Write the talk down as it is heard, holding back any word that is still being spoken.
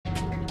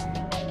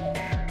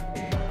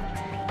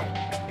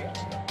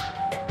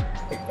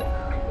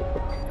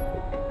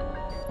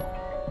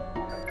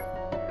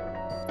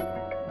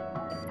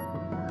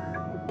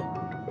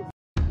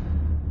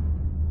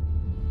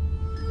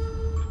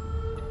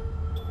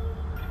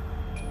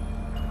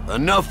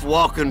Enough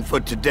walking for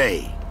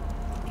today.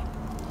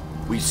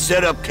 We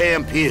set up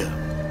camp here.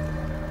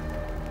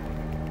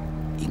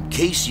 In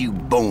case you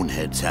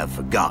boneheads have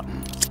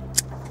forgotten,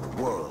 the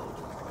world.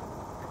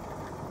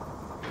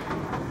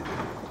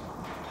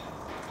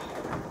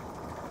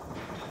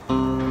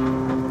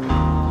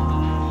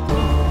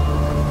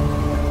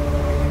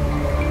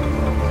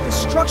 The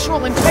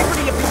structural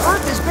integrity of the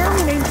Earth is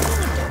barely maintained.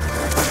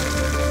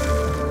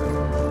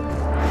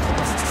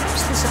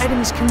 Perhaps this item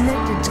is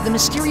connected to the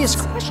mysterious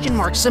question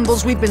mark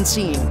symbols we've been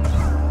seeing.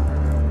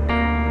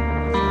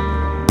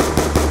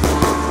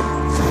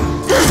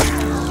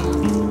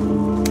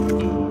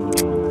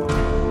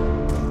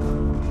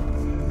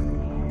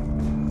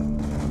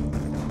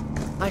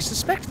 I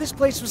suspect this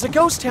place was a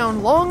ghost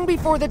town long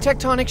before the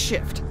tectonic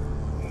shift.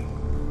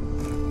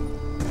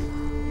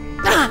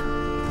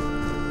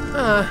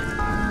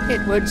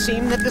 It would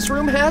seem that this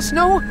room has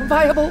no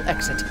viable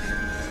exit.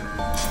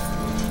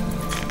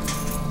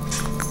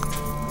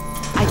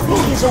 I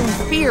think his own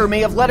fear may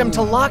have led him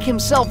to lock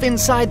himself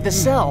inside the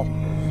cell.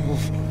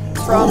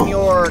 From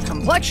your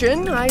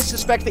complexion, I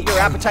suspect that your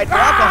appetite for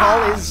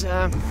alcohol is,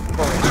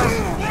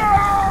 voracious.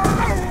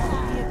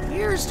 He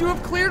appears to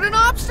have cleared an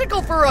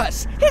obstacle for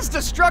us. His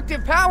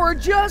destructive power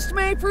just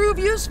may prove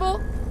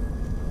useful.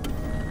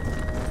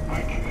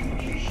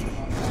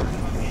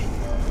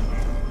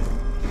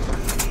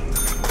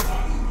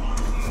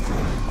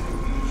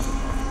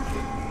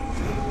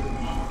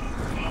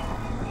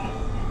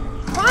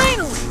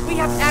 We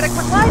have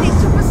adequate lighting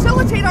to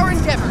facilitate our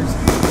endeavors.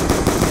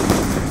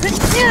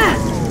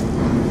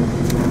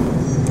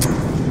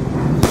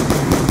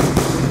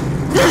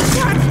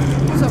 That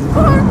was a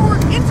far more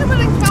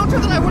intimate encounter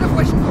than I would have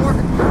wished for.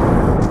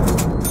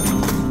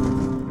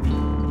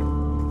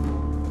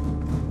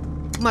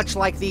 Much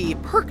like the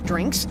perk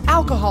drinks,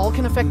 alcohol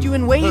can affect you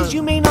in ways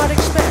you may not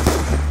expect.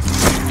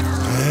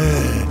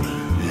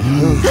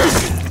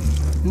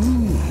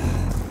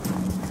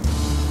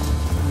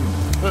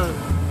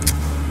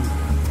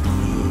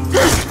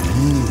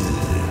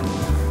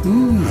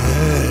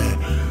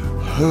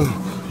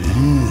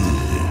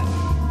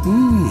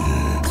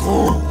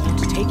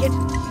 Take it.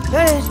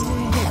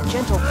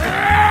 Gentle. He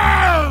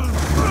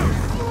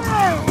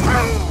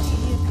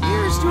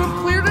appears to have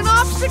cleared an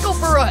obstacle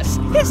for us.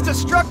 His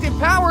destructive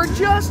power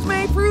just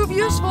may prove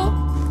useful.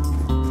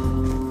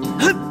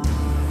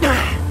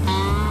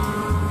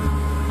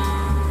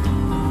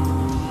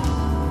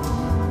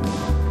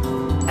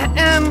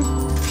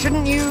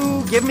 Shouldn't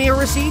you give me a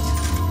receipt?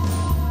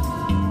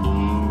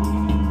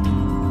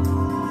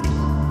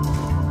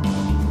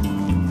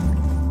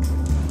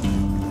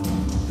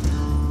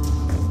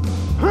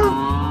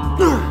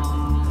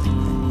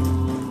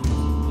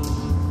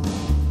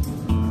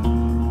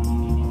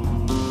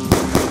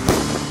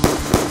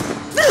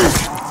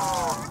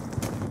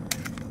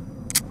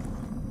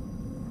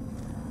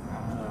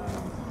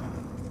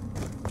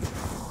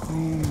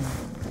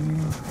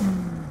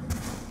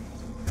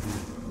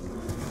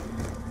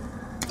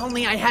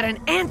 Only I had an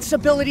ant's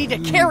ability to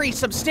carry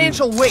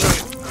substantial weight.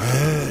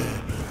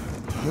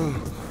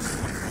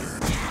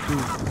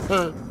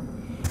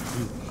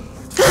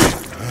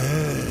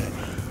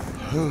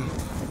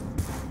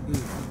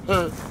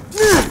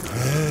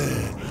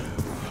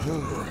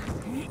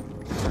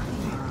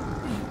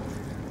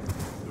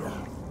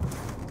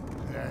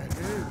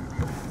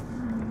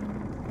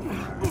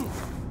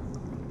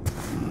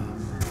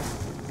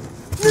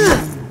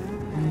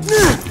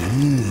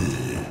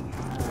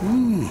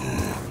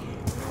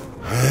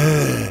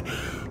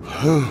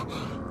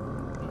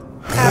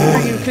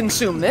 After you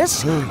consume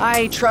this,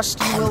 I trust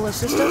you will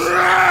assist us?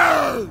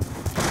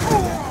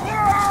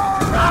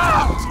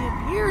 He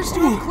appears to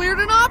have cleared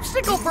an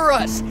obstacle for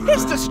us.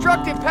 His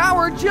destructive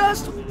power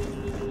just...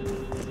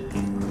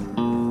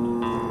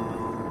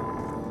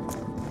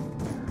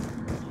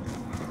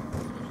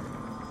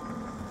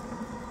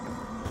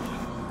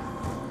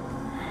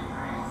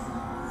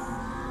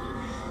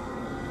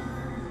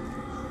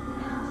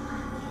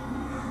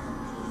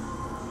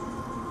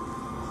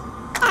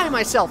 I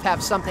myself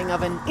have something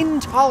of an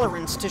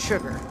intolerance to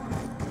sugar.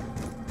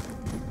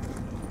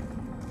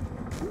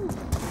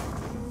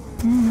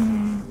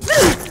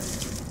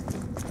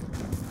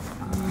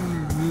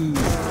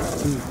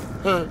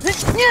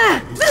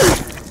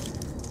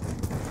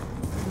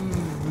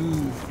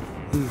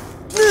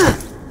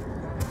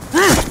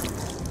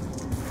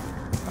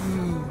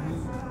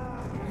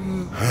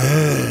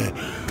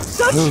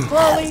 Such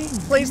folly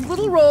plays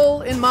little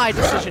role in my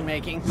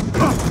decision-making.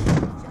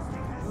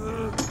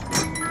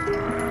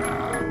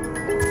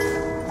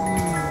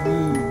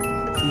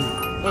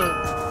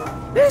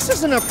 This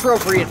is an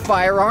appropriate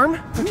firearm,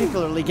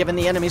 particularly given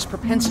the enemy's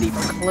propensity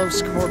for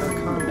close-quarter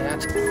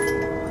combat.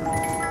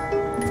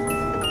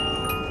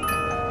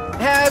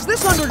 Has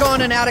this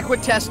undergone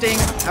inadequate testing?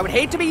 I would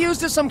hate to be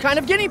used as some kind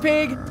of guinea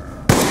pig.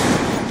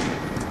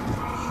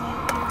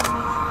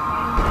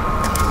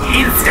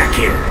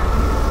 Insta-kill!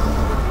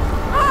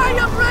 I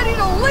am ready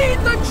to lead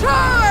the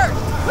charge!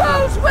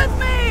 Who's with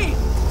me?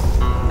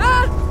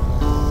 Huh?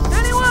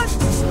 Anyone?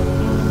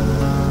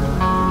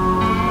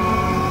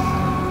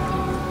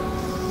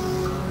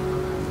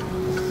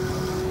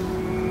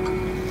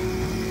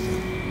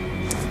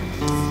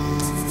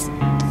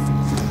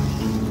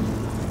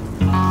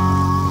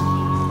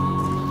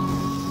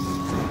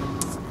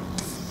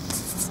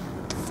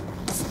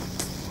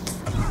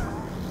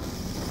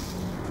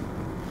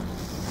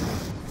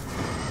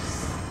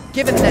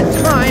 Given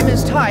that time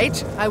is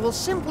tight, I will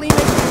simply make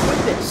do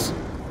with this.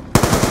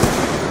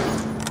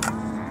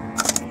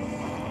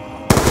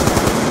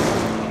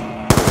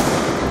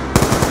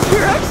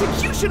 Your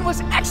execution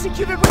was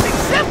executed with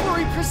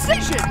exemplary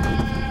precision!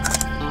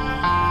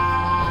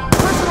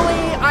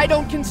 Personally, I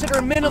don't consider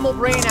minimal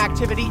brain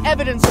activity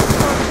evidence of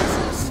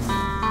consciousness.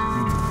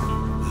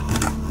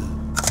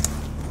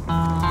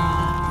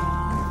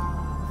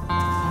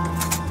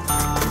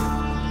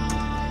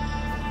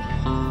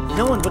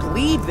 No one would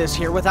leave this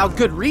here without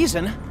good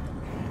reason.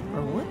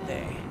 Or would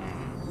they?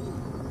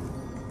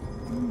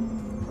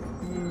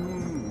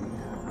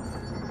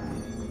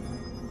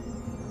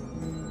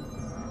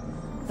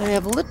 I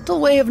have little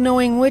way of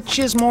knowing which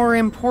is more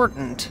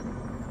important.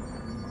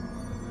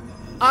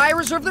 I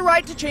reserve the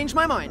right to change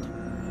my mind.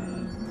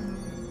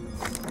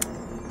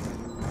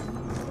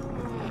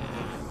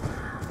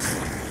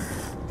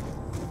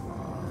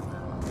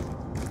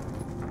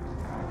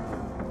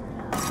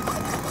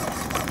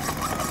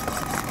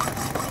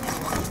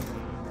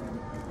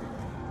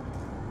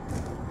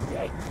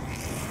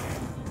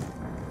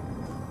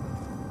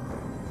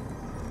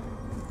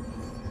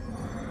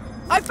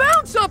 I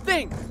found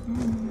something!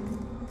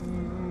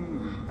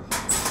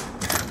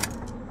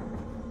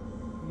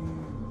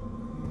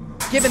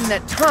 Given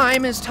that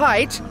time is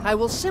tight, I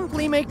will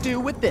simply make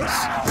do with this.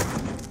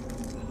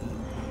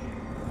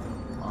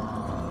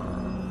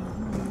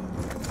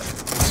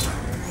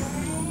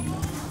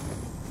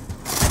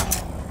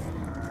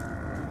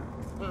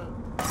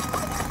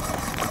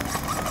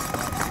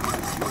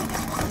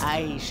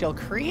 I shall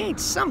create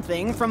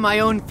something from my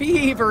own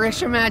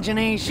feverish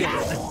imagination.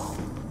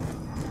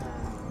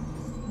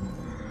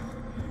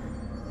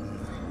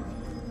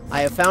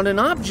 I have found an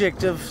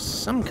object of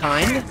some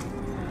kind.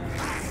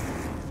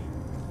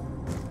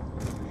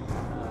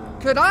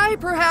 Could I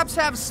perhaps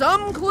have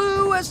some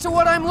clue as to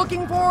what I'm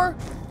looking for?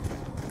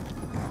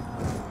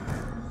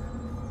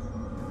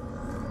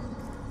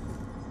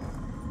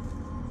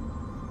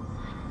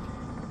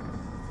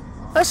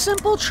 A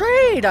simple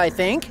trade, I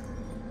think.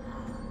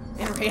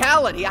 In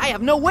reality, I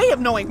have no way of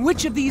knowing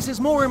which of these is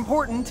more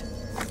important.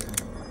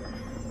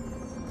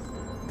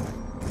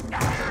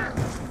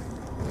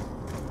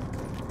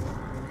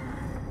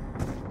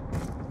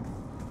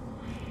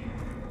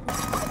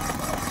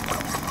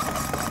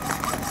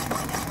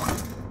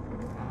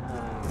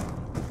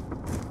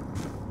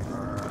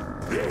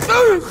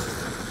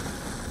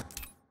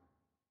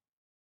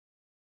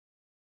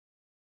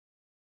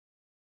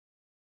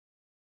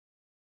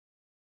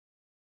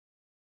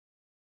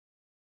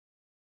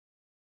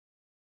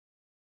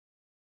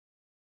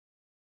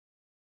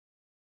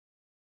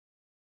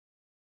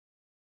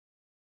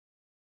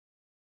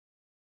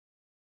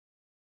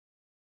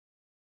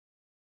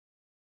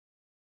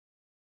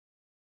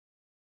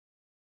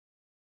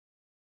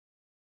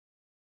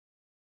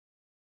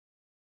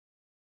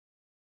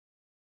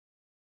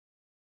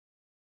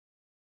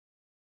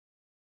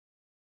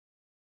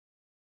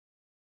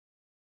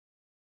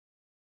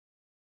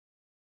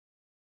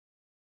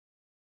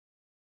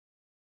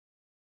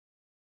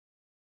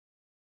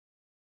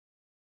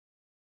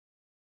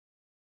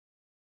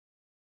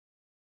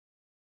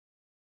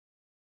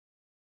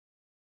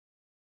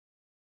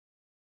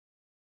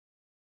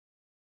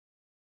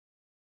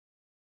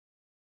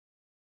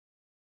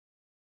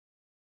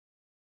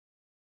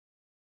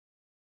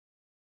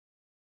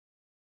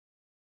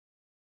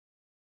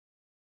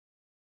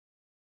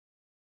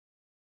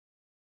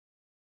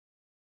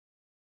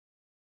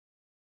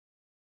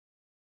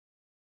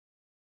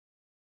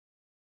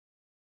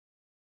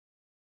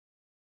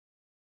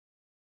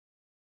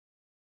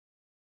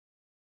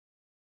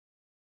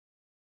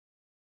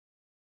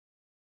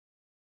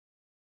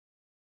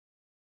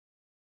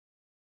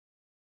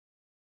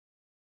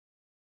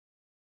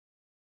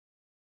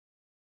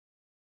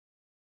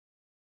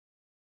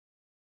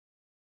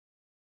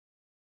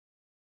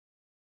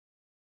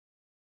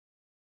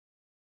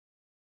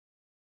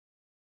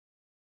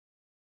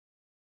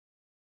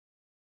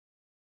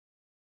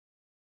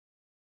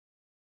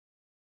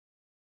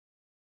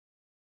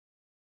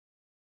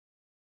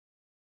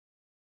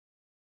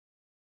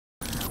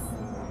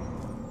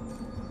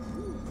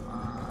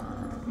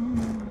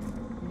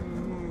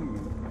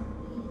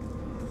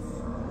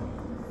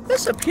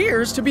 This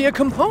appears to be a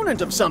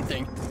component of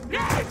something.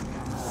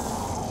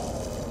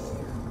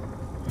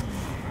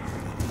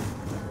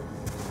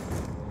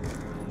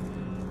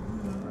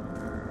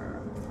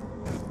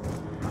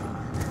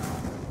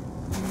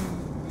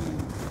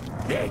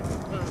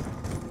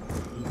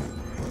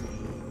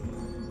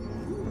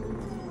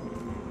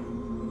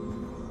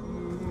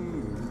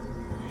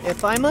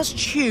 If I must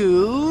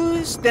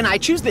choose, then I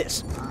choose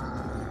this.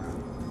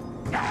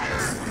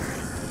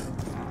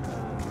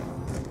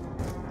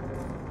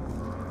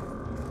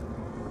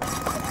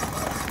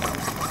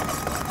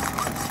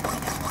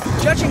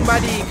 Judging by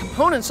the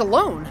components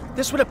alone,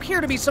 this would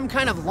appear to be some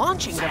kind of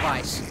launching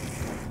device.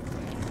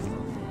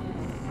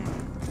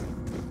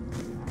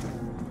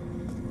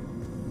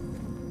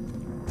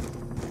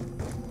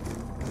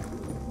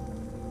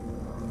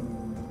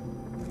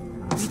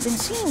 been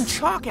seeing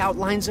chalk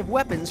outlines of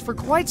weapons for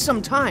quite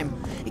some time.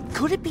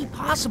 Could it be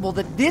possible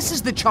that this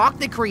is the chalk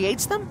that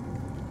creates them?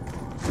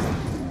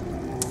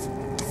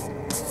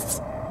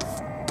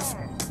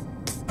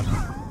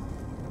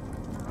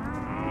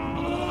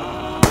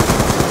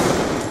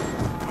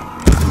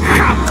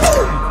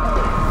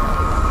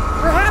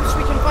 Perhaps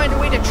we can find a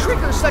way to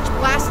trigger such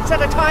blasts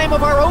at a time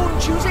of our own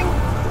choosing?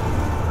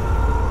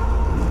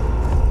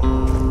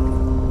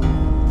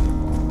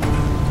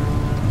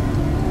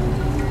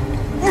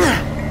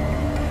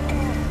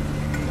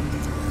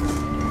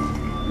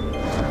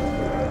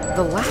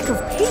 The lack of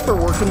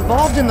paperwork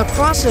involved in the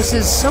process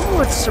is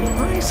somewhat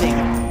surprising.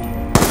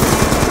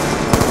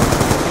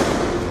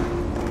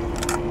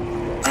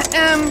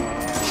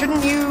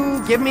 Shouldn't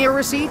you give me a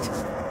receipt?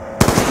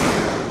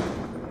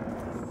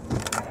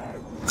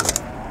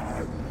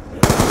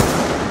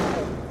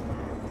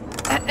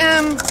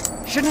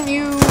 Shouldn't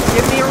you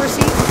give me a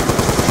receipt?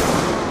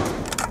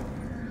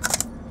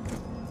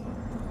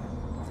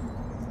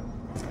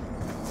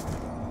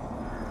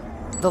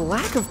 The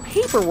lack of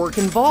paperwork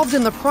involved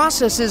in the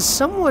process is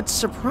somewhat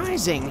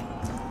surprising.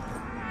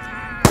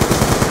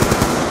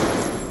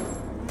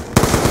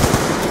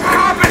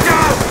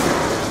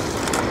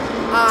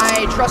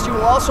 I trust you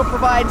will also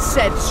provide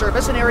said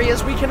service in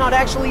areas we cannot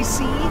actually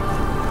see.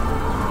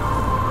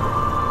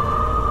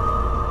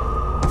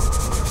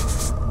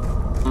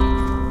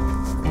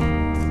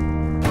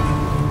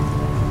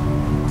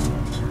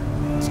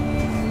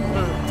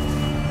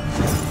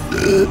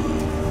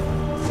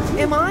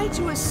 Am I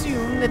to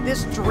assume that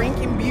this drink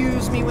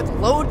imbues me with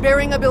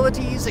load-bearing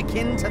abilities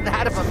akin to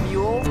that of a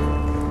mule?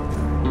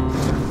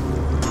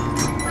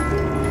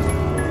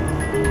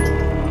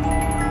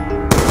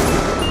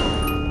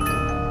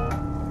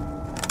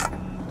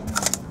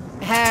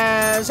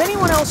 Has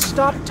anyone else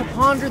stopped to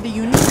ponder the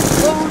unique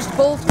closed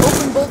bolt,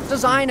 open bolt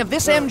design of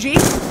this MG?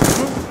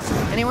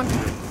 Anyone?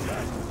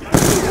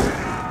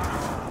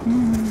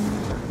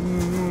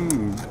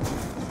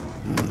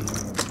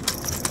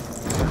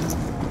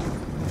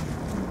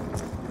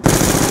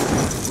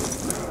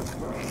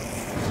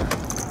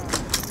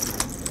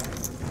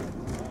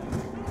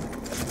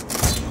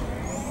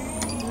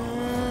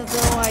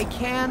 I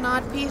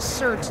cannot be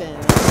certain.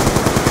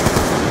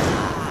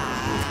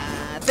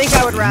 I think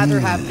I would rather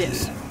have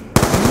this.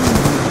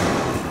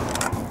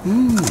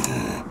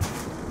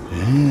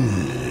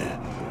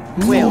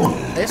 Will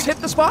this hit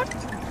the spot?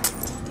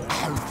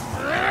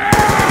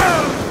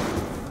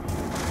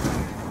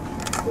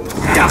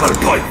 Double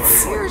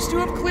points! Appears to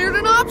have cleared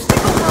an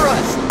obstacle for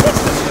us.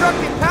 Its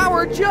destructive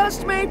power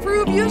just may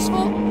prove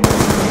useful.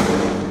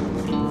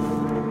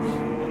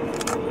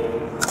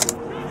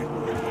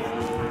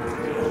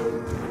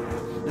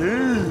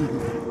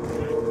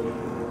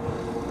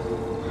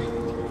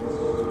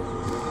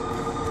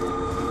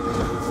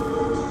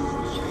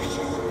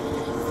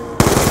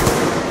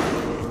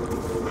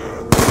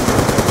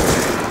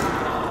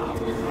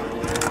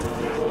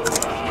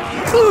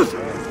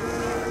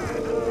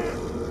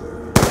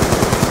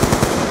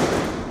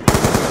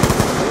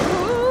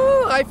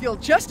 I feel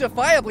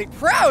justifiably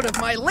proud of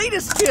my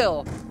latest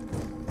kill.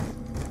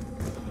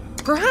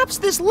 Perhaps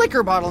this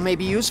liquor bottle may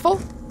be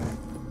useful.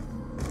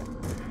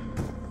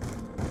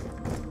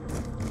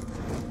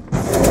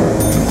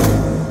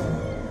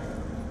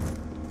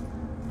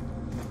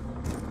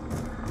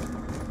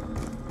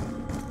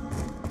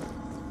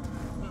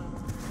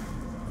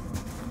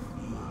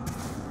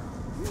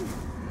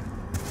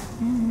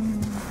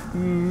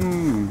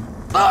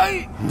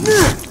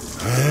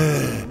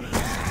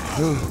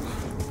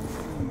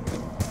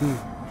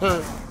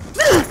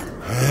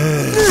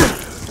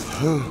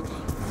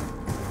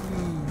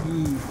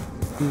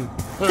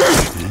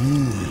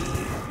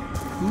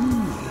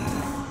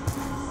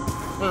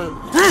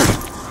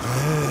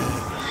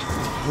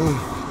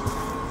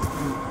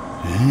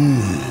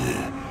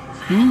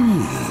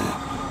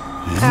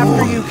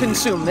 After you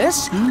consume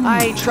this,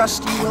 I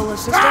trust you will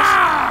assist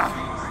us?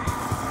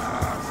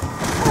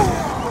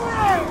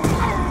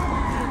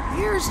 It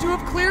appears to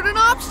have cleared an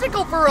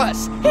obstacle for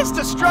us. Its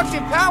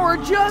destructive power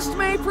just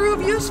may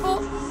prove useful.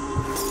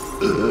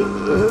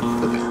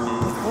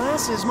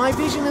 Glasses, my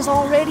vision is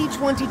already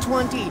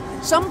 20/20.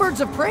 Some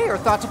birds of prey are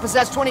thought to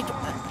possess 20...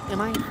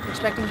 Am I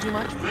expecting too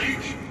much?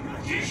 Reach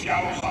the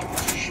scout's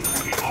position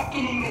at the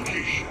optimum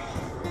location.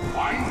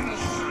 Find the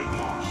necessary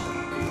parts.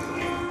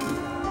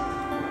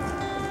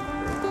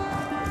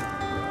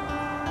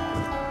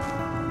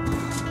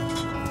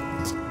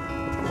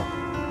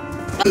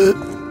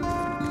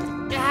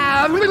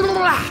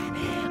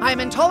 I'm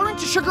intolerant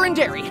to sugar and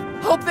dairy.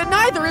 Hope that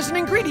neither is an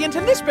ingredient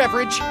in this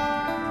beverage.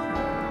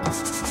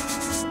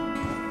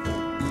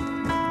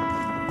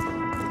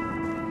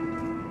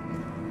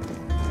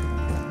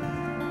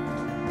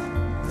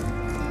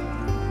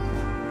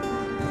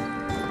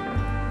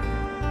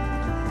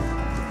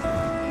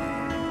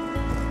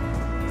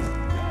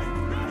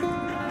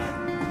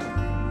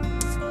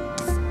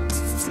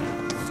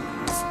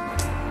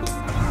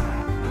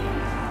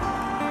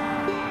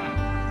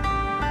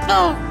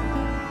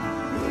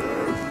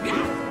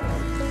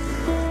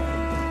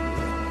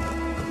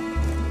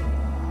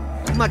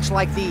 Much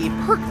like the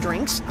perk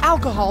drinks,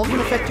 alcohol can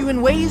affect you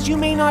in ways you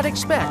may not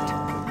expect.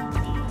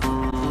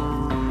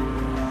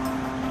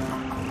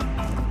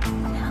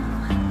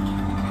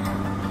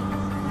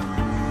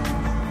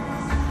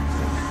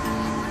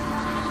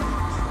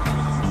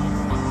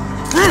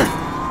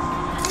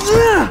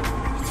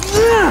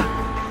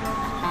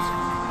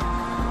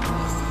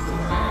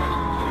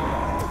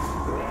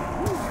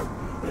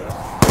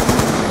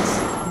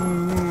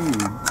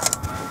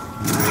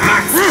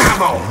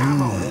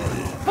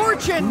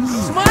 Fortune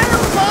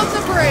smiles on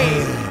the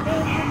brave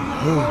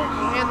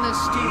and the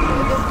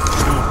stupid.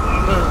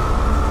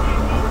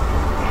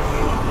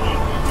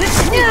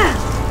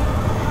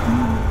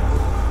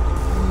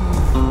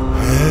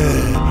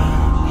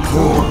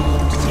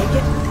 Take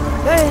it.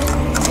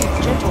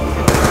 Gentle.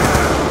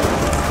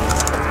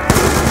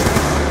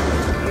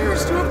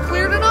 Appears to have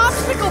cleared an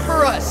obstacle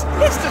for us.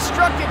 His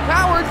destructive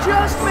power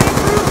just may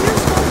prove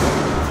useful.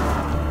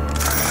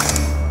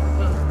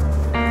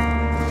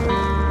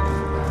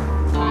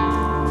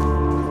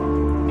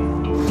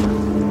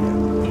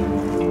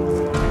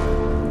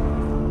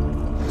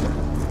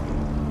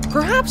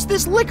 Perhaps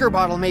this liquor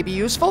bottle may be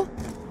useful. You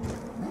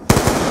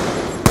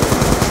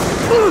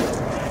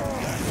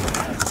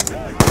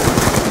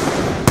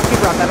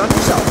brought that on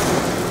yourself.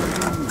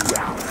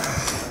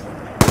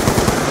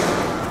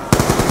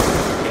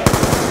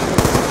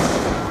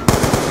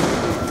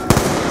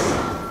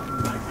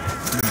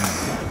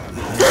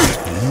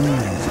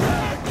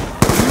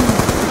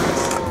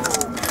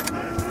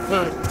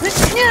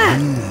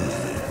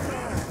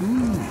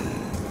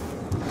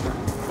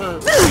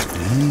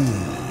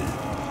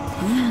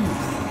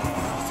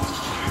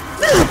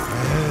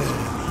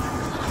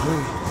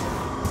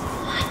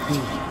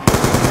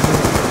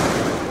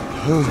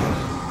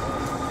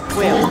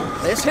 Will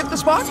this hit the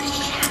spot?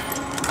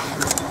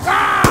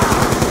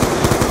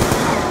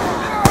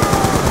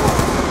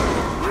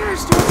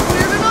 Appears to have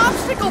cleared an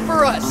obstacle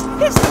for us.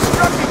 His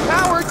destructive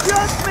power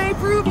just may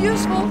prove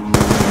useful.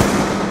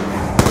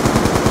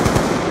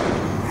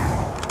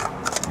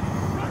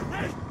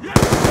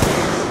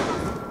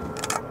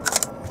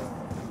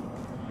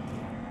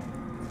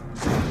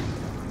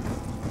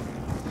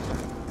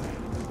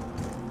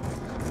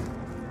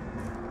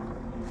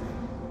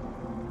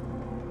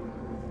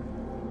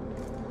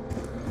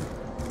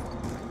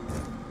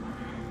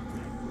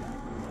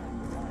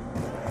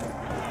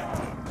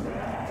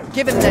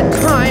 Given that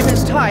time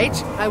is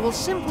tight, I will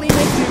simply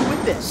make do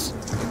with this.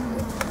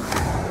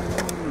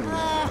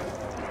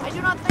 I do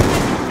not think I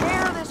can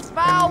bear this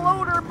foul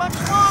odor much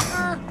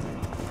longer.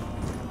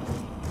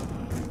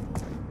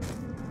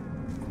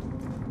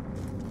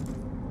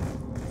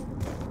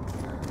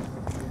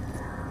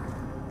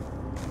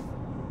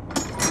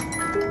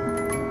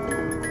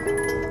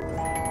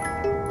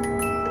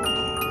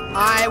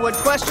 I would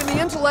question the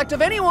intellect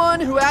of anyone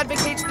who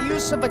advocates the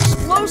use of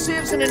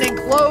explosives in an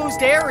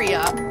enclosed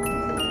area.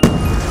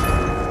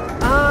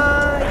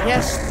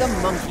 Yes, the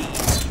monkey.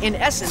 In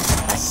essence,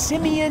 a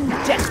simian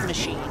death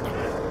machine.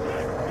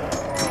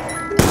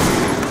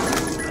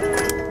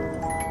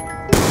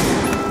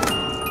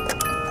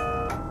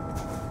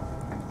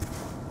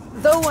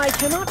 Though I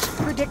cannot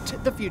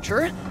predict the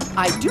future,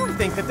 I do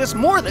think that this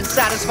more than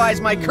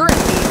satisfies my current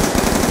needs.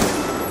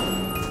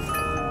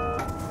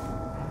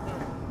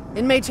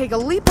 It may take a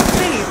leap of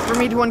faith for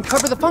me to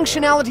uncover the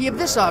functionality of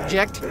this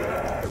object.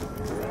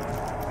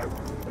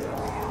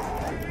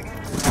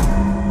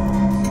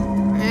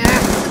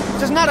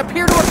 Does not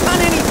appear to have done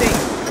anything.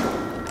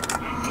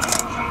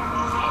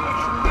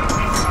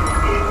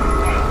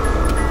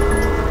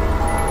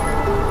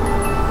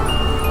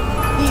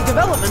 The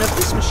development of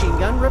this machine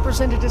gun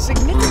represented a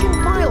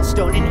significant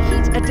milestone in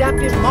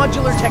heat-adaptive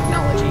modular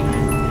technology.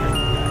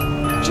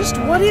 Just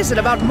what is it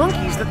about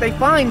monkeys that they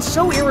find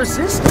so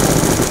irresistible?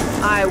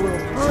 I will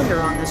ponder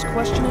on this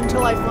question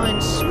until I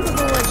find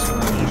suitable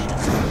explanation.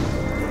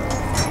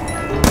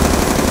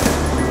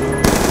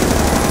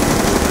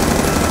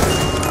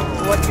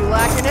 What you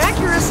lack in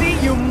accuracy,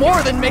 you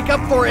more than make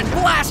up for in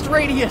blast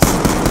radius!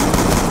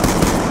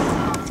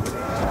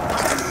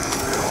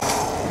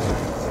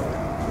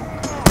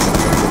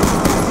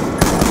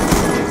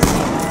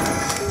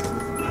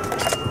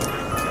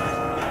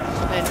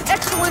 An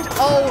excellent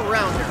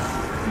all-rounder,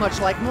 much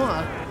like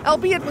moi,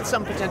 albeit with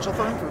some potential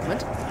for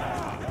improvement.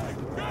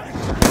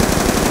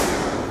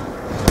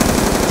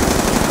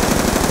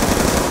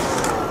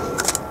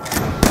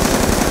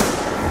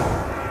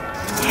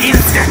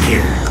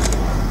 Insta-kill!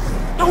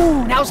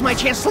 Oh, now's my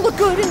chance to look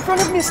good in front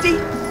of Misty.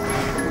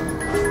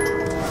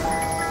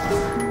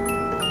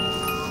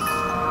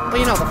 Well,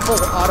 you know, the full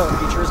auto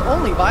feature is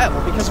only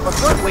viable because of a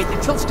front weight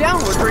that tilts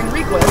downward during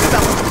recoil to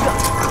balance the gun.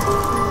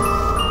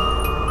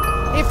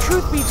 If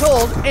truth be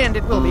told, and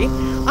it will be,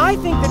 I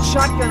think that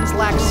shotguns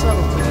lack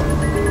subtlety.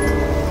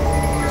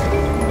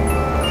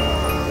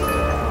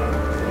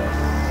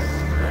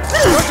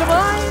 Your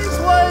demise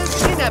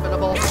was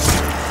inevitable.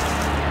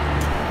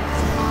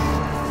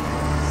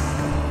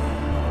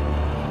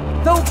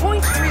 Though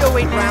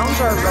 .308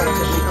 rounds are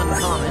relatively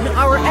uncommon,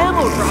 our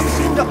ammo drops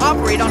seem to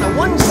operate on a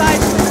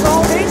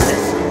one-size-fits-all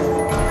basis.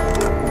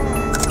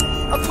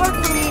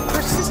 apart from the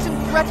persistent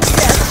threat of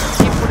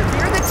death, it would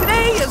appear that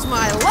today is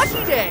my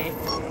lucky day.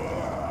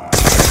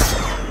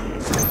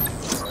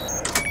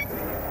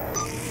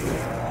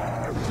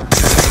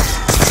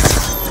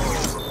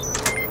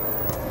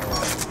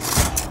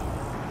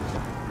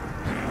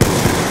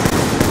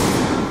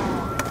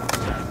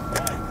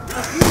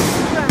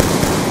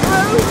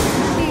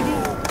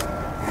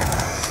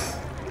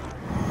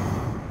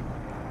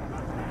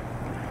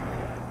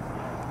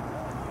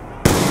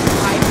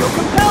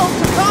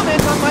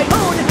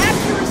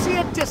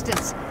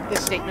 Distance. This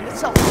statement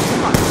itself is a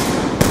must.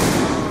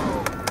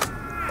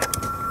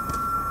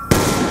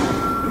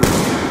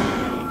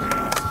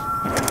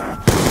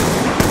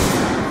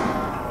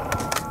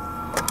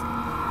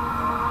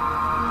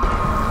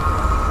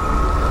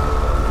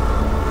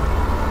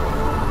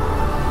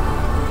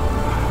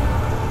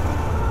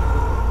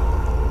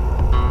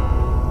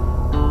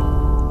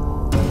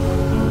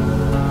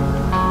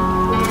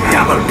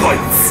 Double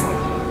points!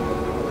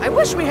 I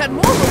wish we had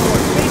more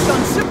rewards based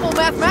on simple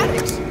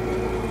mathematics.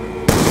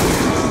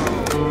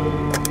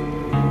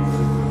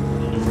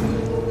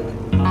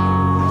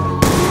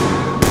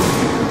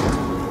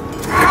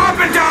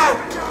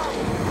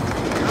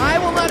 I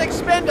will not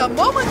expend a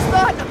moment's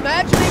thought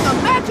imagining a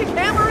magic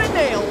hammer and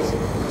nails.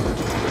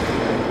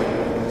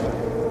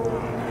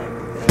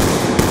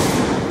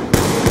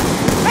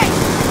 Hey!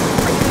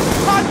 Are you even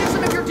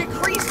cognizant of your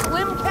decreased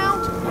limb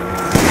count?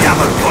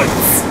 Double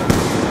points!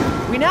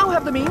 We now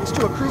have the means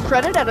to accrue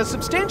credit at a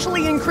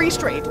substantially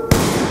increased rate. The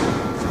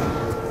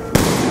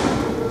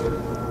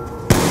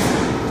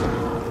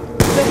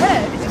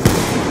head is a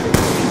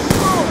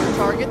smaller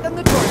target than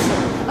the torso,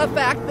 a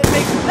fact that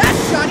makes that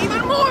shot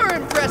even more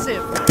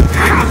impressive.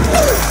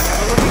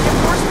 Although we can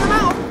force them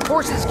out,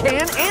 horses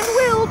can and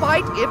will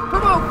bite if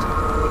provoked.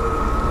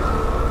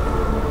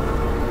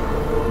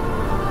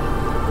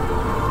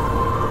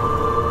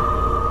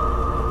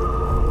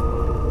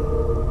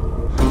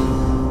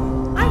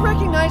 I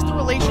recognize the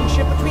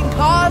relationship between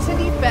cause and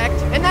effect,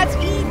 and that's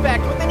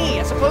effect with an E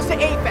as opposed to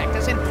affect,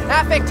 as in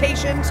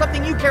affectation,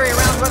 something you carry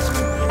around with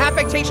some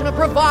affectation of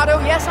bravado.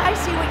 Yes, I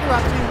see what you're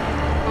up to.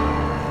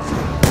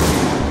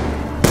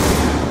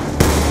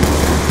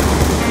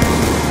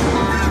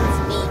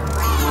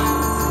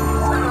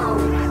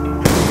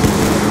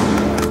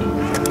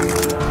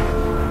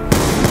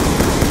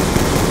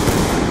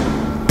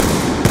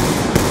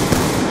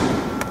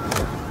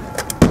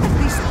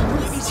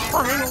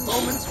 Final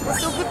moments were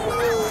filled with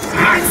news.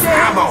 Max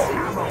ammo!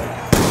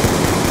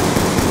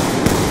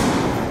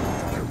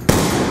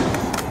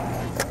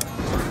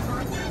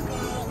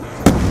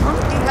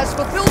 He has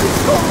fulfilled his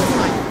goal in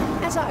life,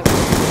 as I will.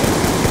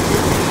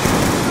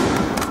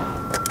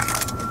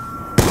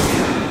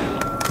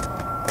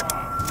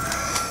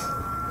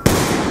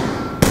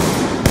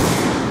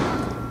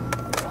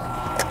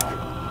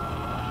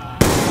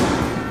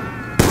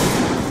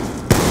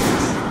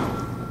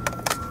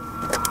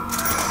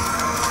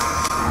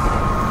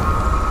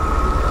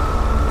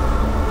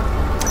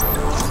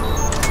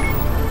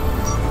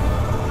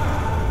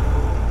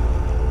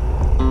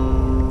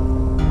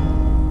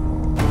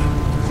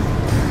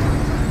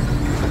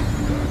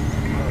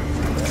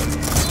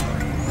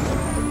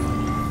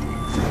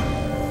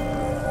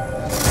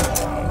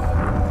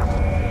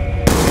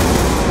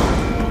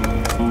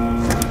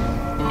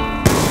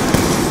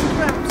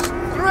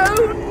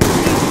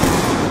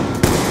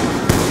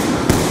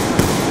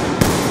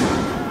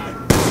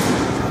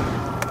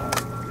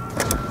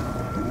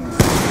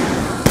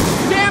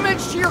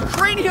 Your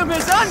cranium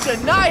is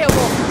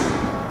undeniable!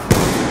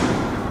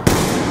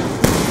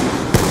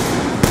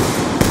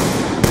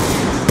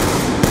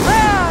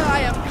 Ah, I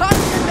am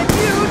confident that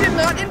you did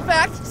not, in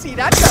fact, see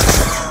that coming.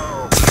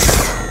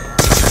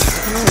 I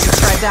can only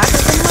describe that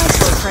as a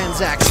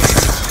microtransaction.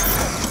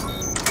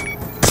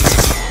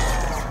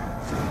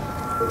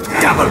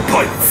 Double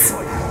points!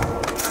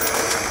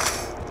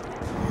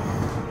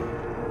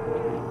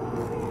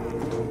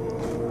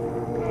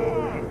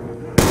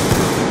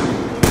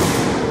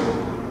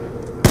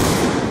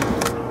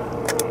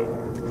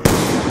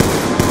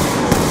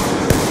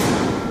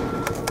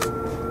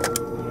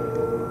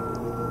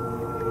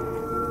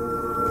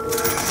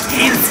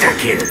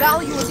 The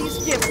value of these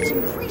gifts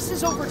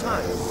increases over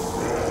time.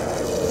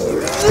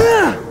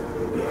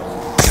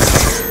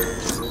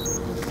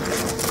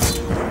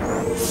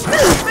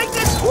 Make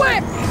this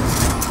quick!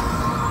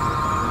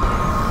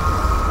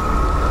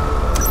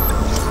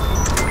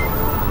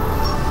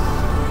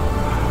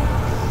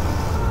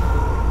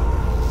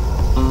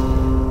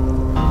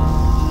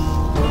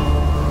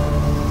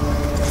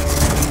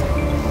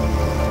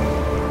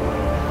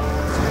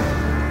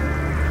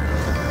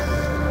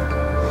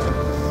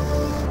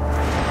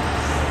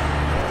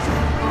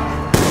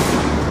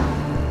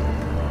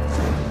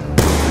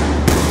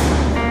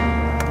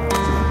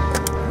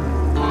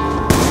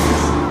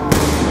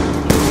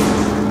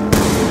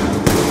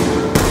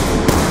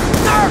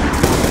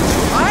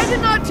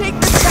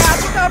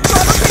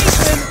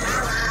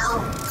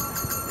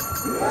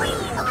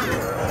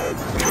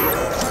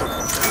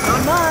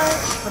 Not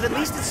much, but at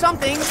least it's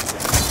something.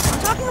 I'm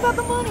talking about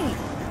the money.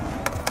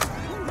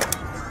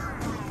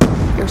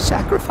 their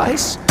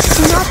sacrifice.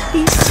 Do not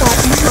be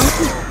frightened,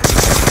 monkey.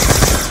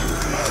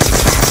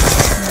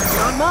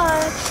 Not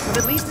much, but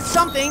at least it's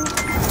something.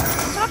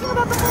 I'm talking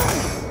about the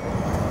money.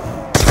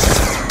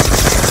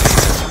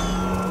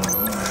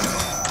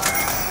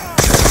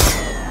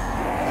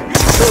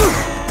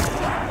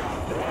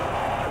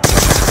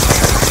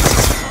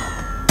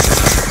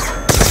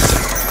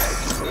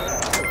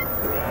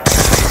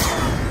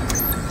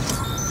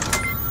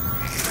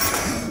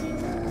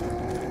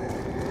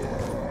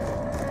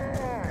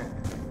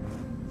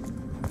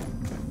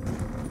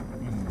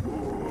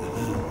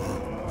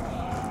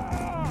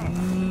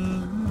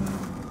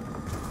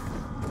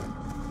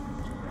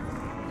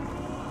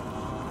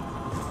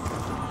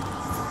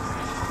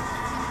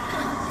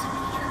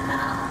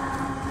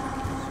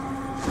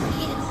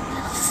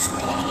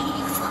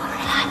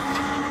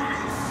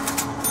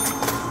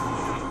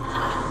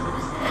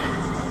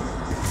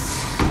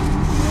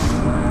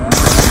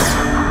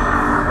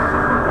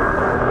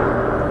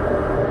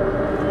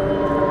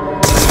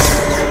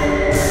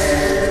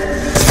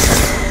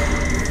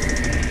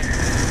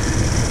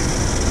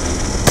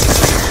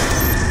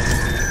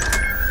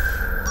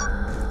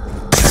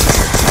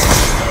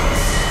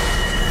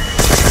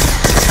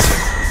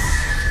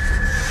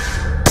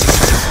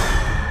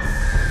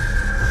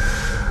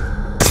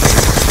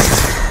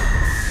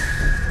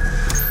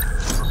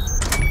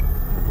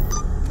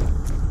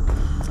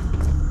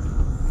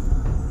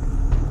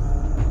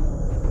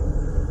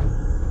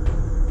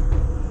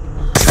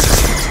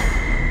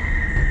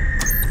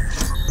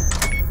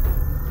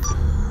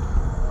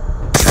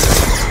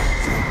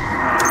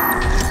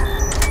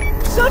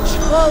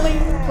 Folly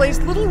plays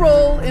little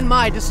role in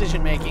my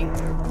decision-making.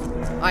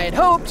 I had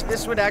hoped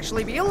this would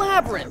actually be a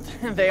labyrinth.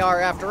 They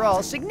are, after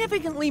all,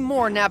 significantly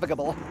more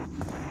navigable.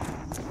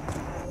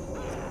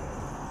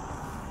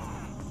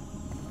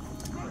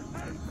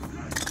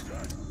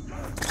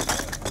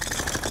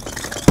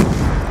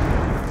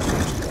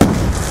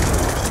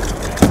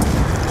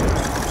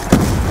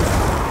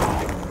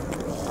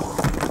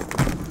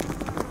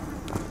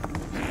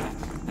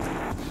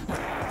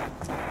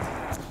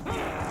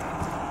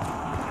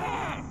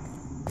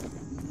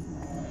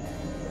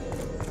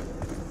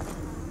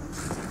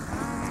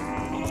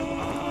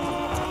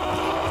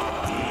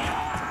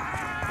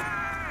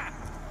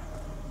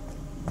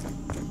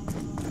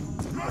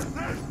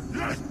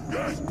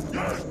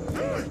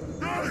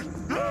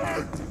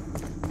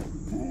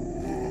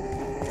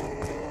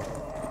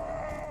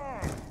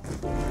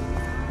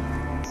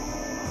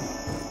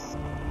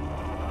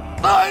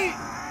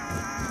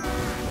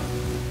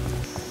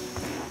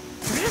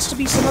 There has to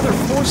be some other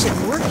force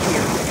at work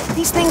here.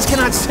 These things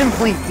cannot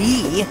simply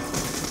be.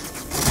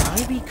 Would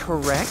I be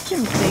correct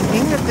in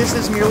thinking that this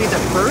is merely the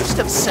first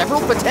of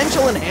several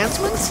potential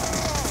enhancements?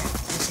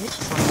 Is it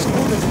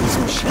possible that these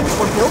machines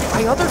were built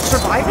by other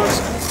survivors?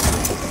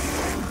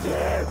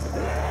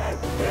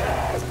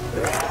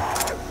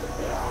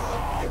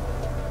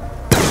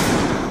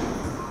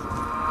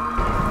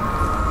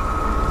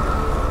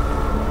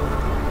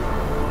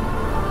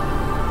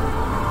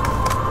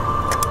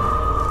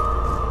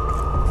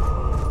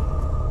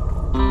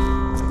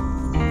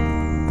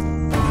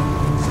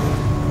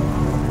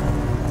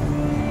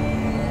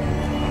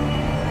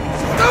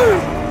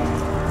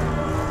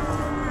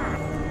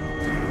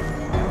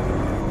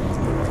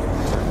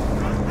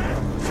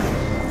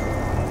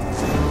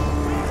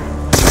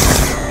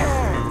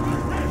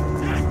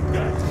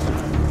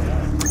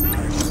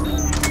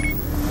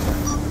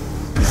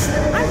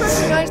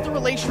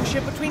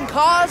 Relationship between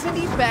cause and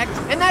effect,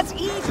 and that's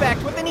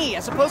effect with an E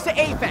as opposed to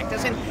affect,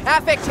 as in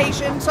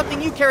affectation,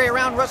 something you carry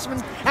around,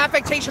 Russman.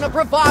 Affectation of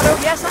bravado.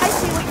 Yes, I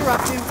see what you're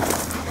up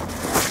to.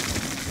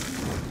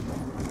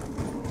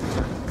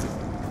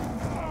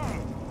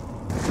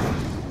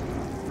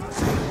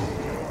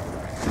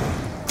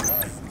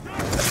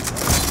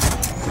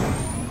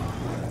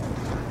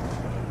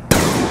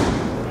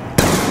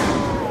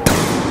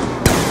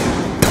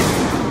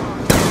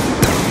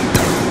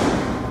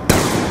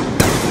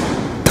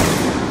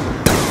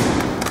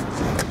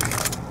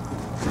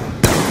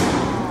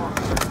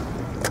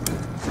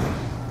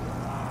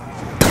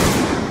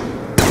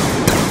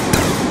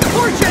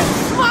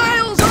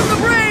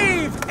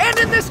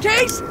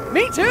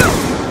 Me too!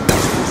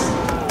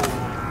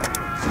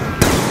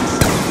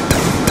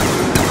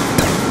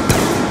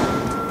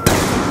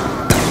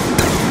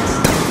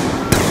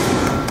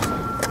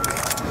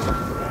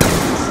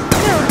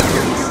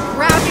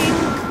 Grabbing,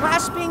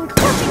 clasping,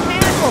 clutching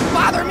hands will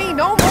bother me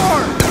no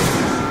more!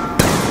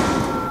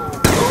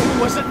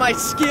 Was it my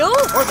skill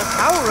or the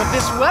power of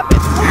this weapon?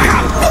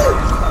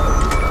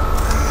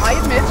 I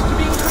admit to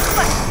being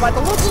perplexed by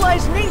the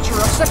localized nature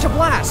of such a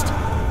blast.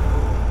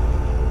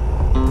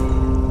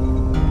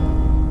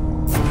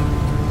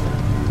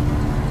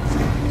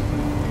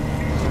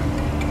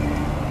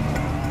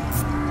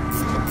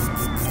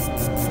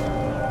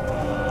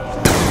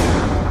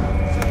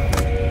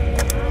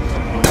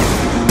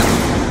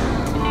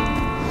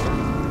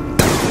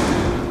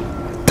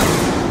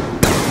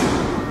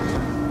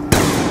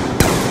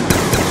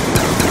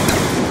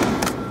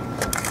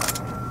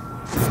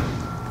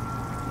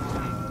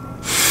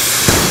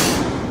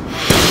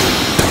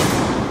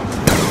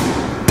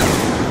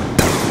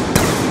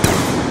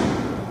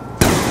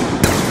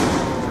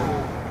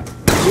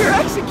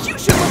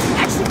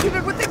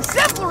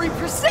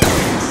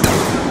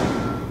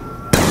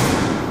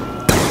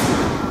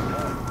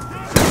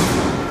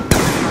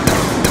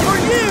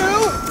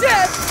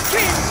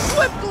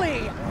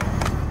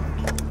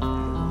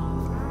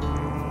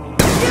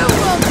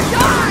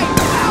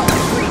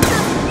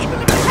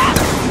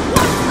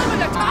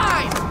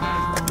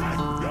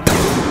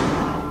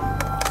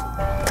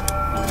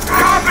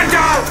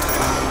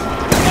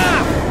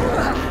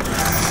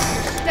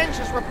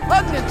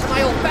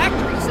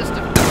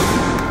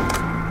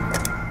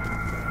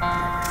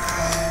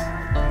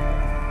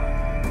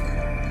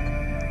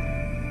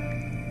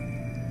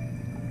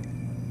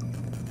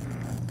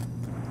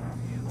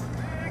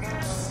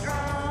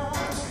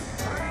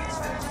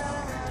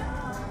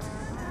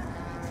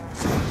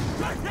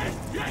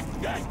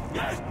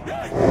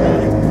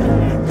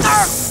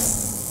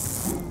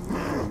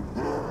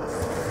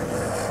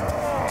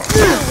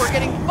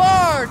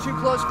 too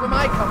close for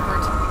my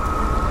comfort.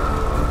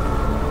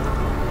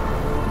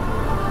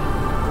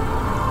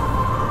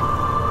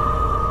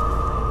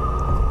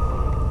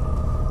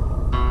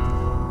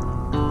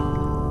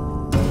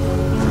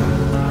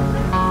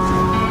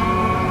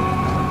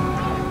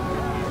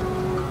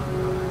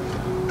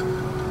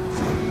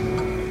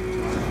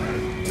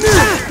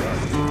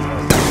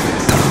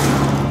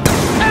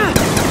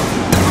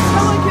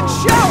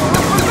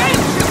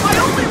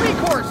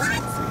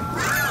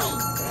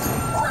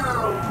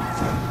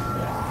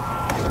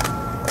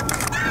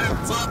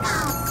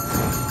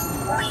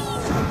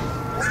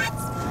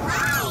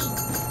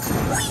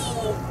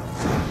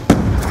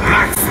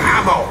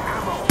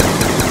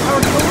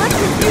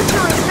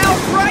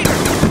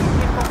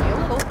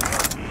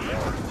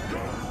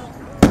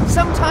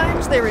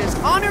 Sometimes there is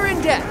honor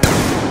in death.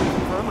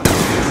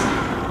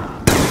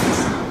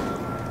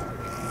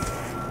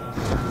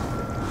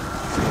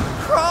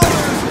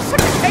 Crawlers are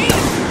such a pain.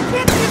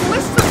 Can't you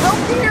enlist some help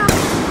here?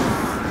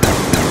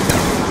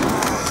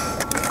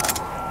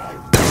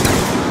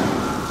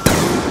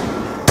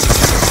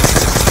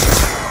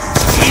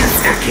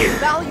 The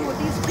value of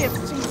these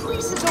gifts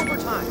increases over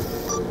time.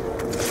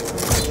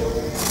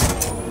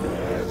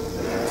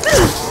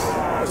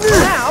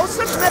 Now,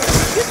 such methods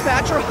of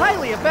dispatch are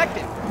highly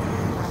effective.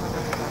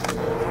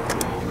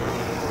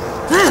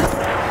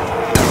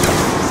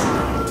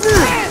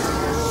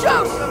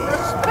 Show some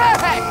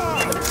respect!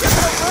 Just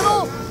a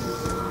little.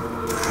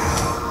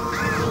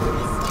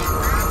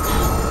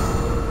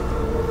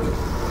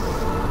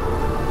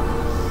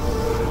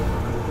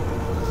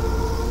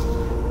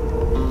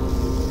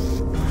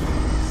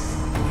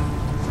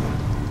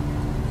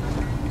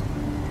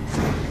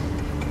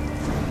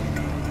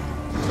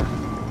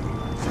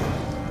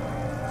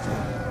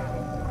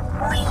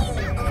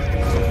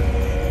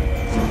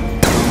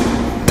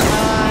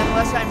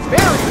 Unless I'm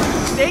very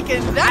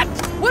mistaken, that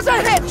was a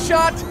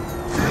headshot!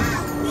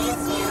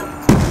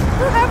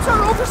 Perhaps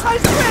our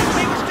oversized friend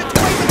may wish to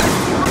toy with us.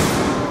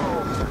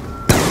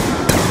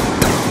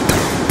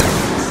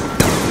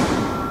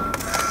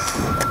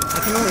 I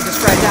can only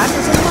describe that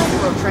as a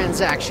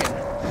microtransaction.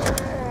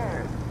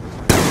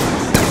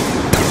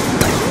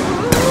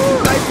 Ooh,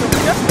 I feel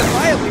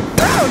justifiably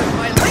proud of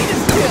my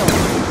latest kill.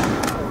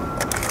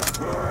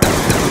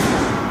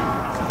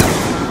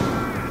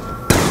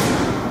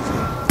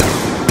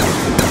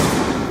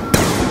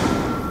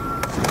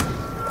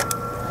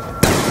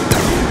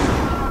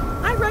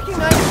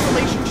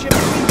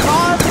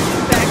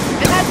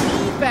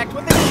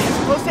 With an E as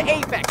opposed to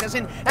affect, as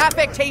in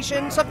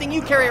affectation, something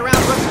you carry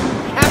around with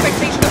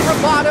affectation of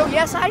bravado.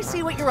 Yes, I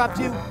see what you're up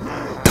to. A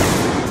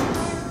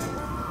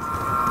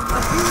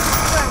few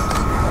scraps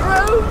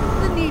throw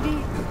the needy.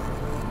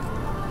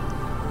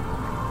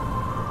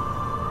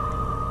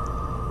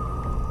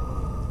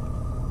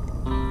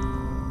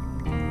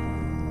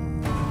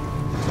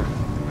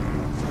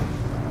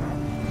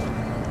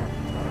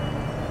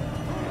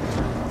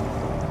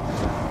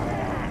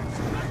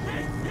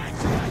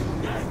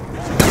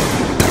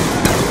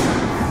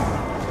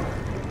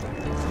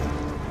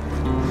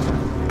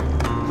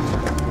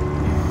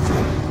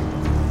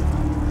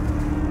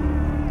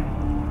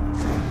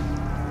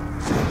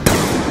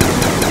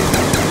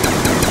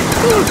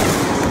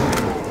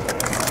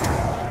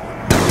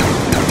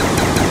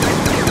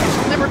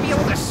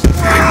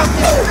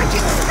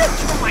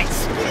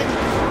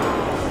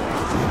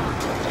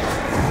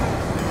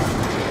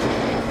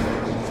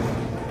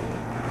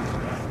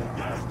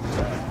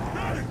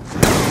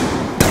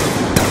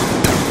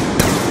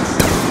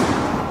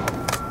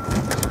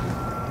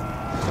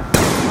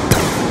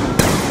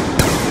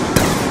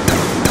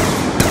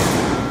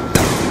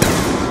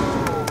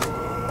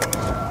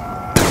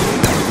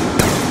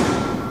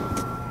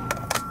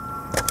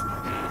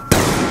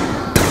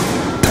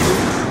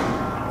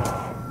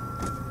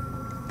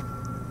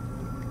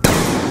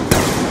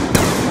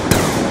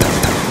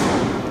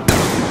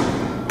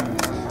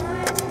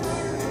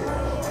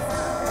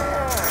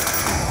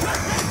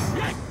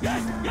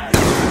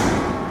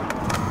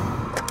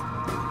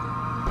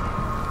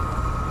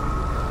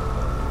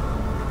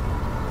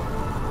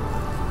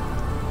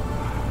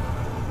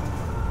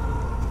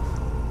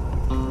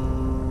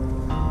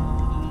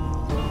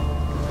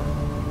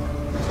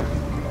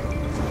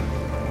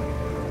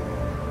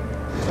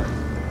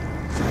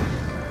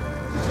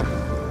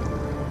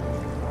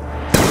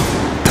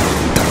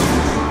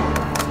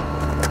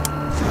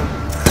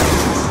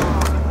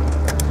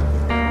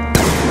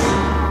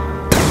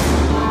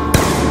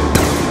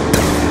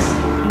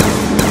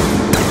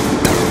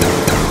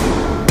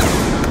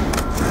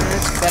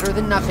 Better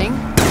than nothing.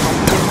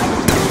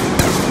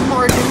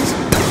 Margins.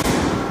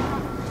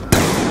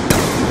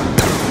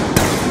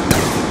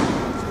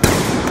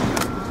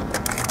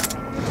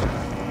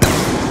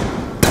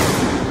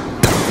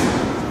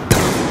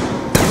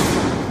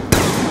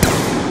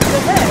 The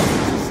head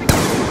is a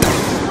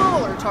significantly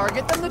smaller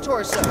target than the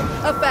torso,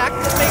 a fact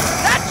that makes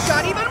that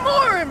shot even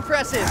more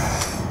impressive.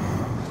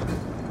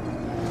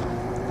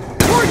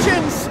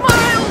 Fortune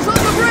smiles on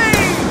the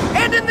brave,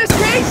 and in this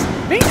case,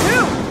 me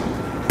too.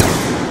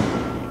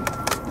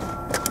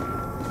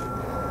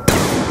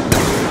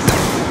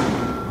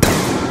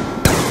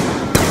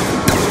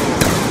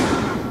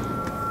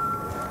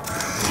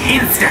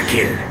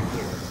 Insta-kill!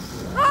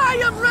 I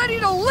am ready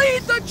to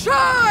lead the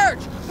charge!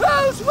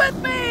 Who's with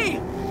me?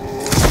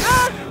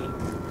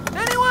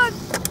 Anyone?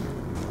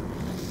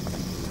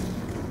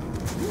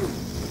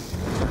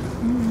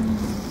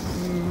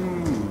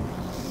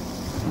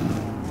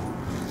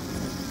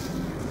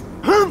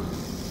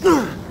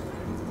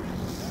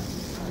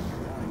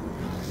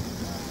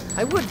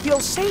 I would feel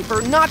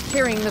safer not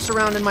carrying this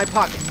around in my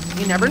pocket.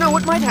 You never know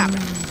what might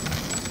happen.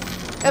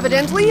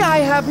 Evidently, I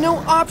have no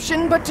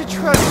option but to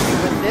trust you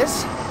with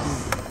this.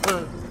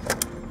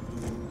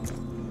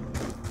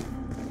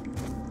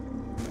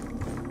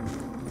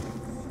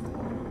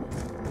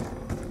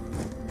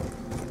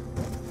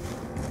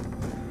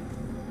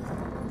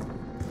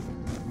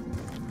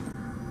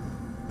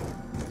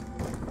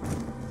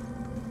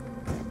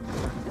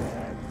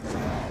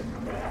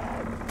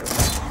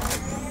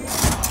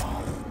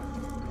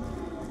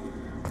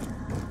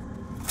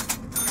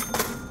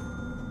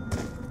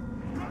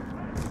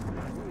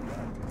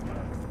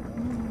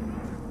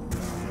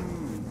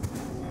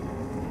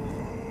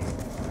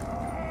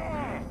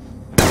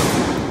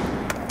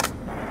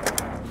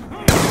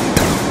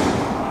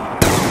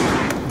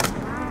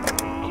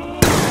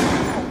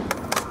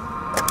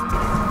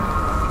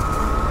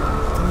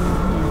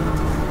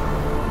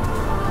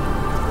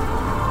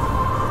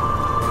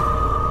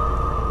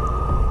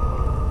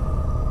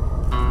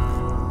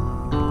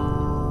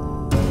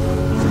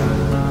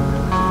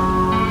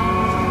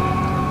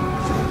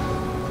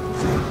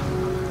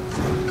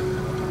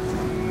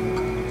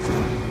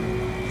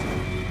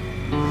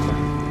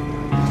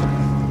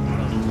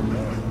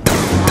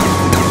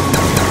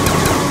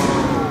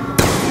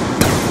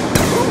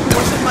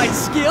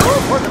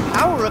 Or the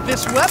power of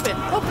this weapon.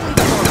 Hopefully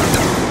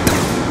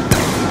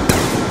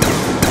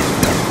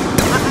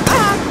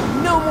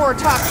no more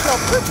top shelf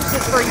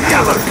purchases for you.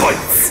 Double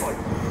points!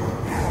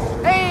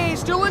 Hey,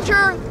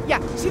 Stuhlinger.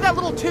 Yeah, see that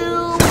little 2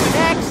 with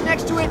an X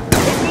next to it?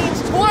 It means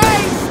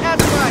twice as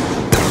much.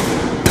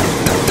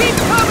 Keep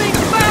coming,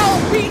 foul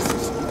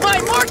beasts! My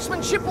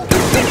marksmanship will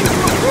continue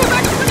to improve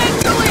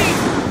exponentially!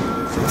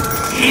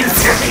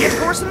 Insta-kill!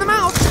 Horse in the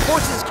mouth.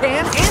 Horses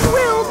can and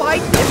will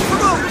bite if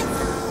provoked.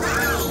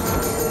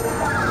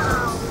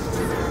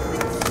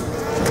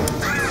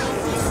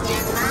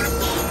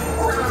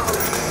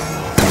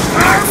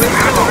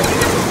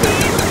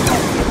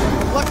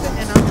 Reluctant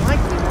and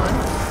unlikely one.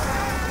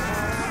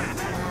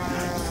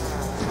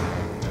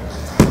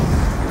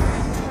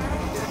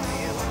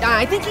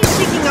 I think he's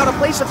seeking out a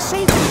place of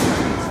safety.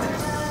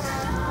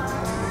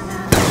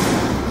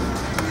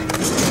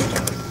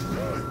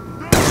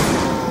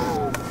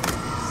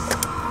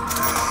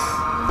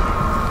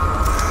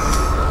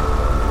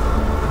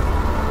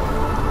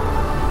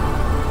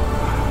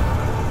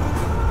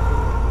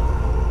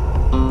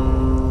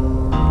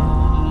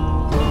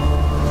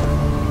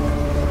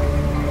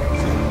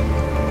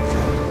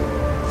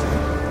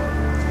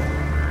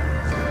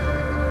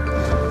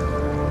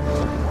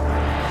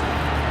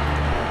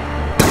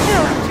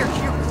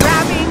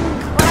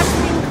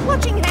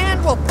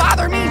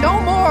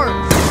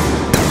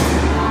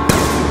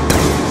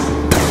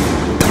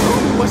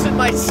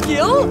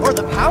 Or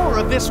the power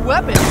of this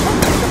weapon.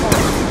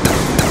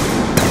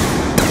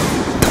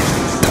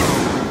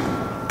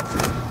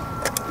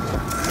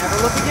 Never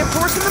look a gift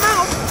horse in the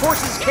mouth.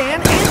 Horses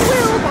can and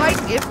will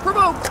bite if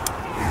provoked.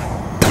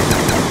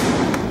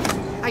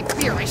 I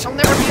fear I shall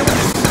never be able to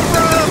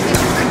scrub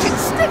this wretched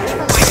stench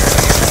from my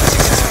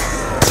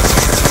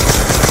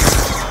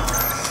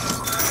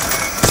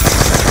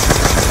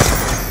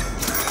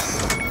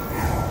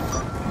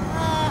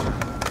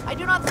I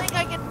do not think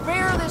I can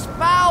bear this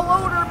foul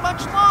odor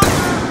much longer.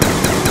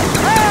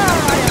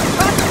 I am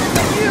confident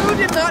that you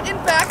did not, in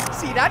fact,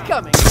 see that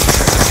coming.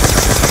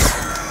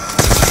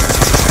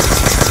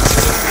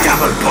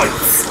 Double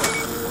points!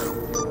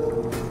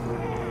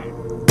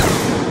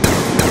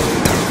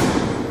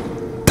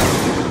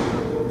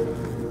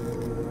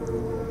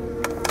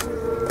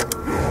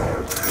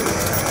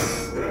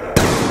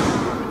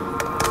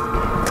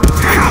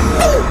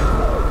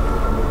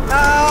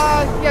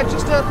 Yeah,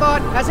 just a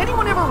thought. Has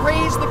anyone ever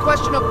raised the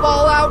question of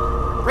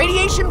fallout?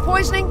 Radiation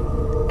poisoning?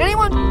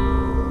 Anyone?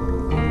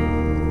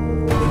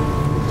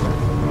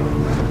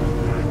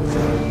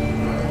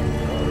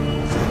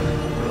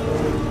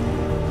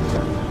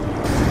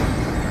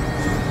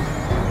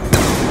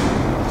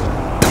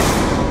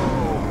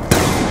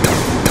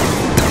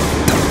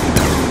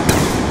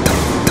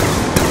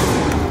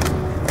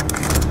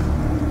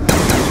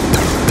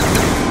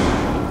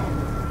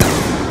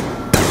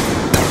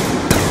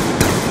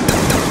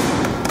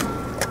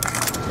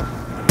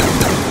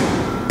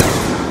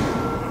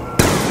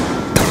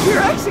 Your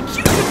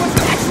execution was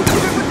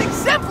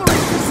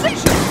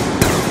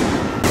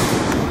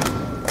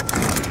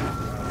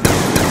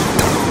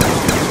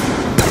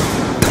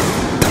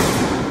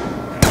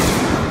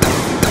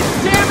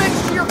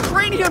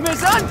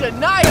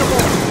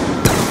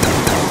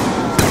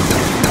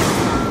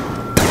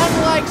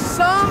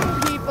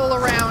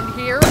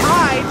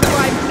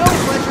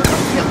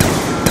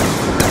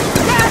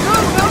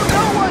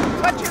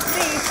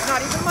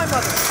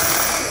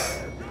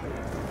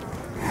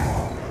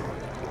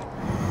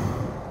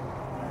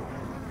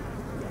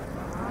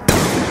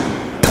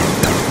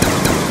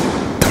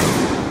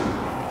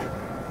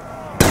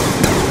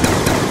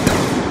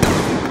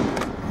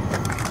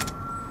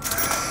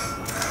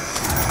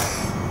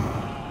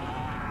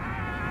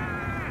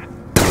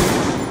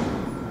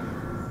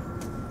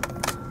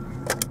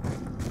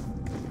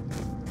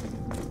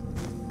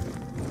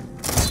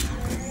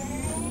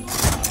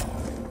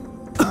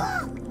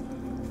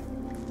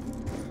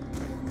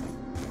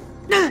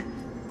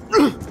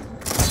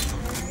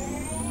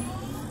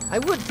I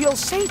would feel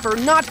safer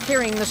not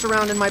carrying this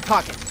around in my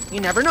pocket.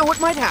 You never know what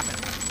might happen.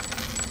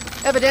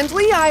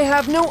 Evidently, I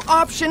have no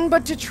option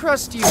but to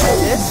trust you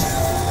with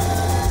this.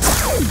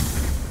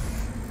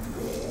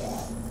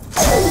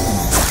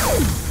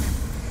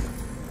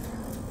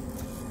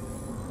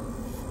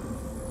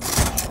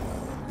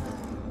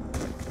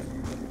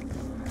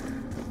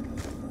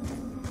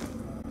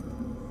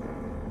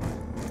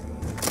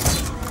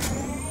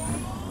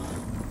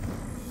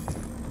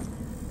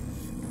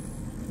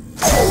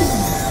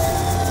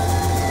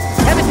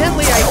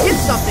 Evidently, I hit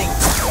something.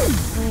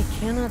 I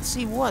cannot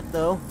see what,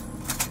 though.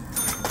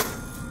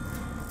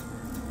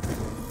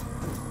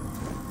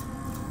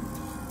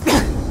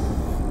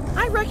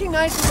 I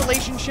recognize the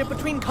relationship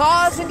between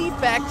cause and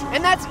effect,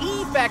 and that's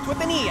effect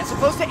with an E as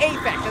opposed to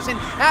affect, as in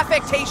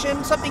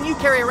affectation, something you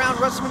carry around,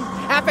 Russman.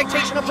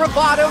 Affectation of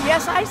bravado.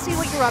 Yes, I see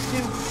what you're up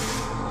to.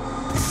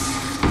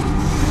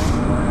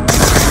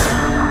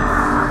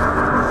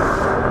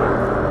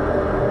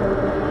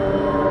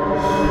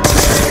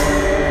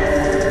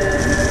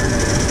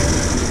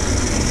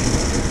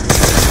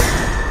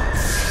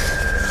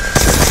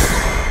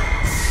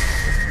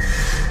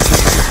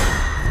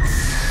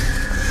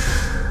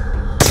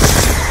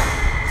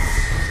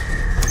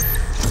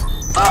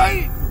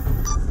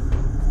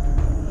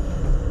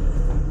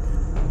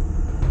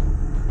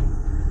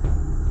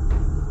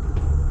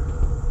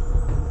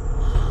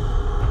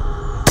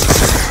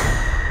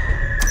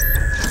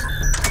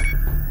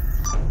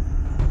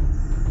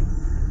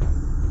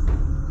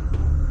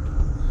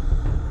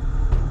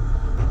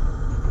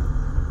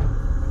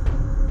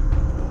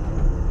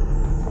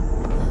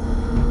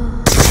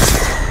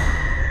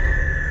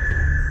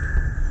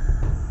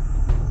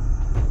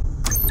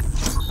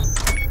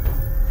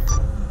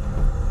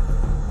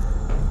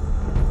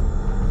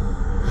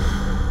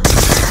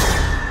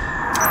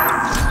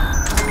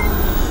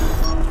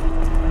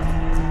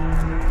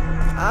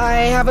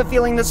 I have a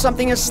feeling that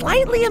something is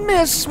slightly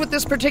amiss with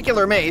this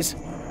particular maze.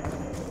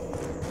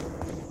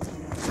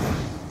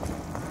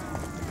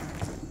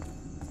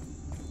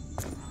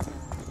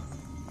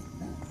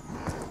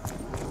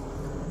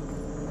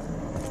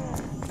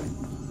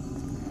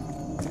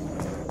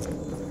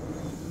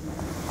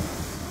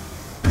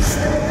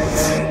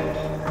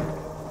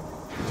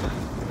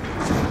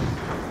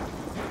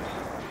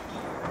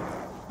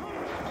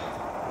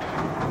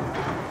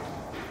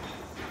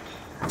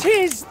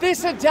 Is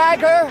this a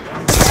dagger?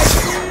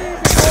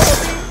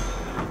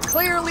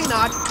 Clearly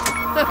not.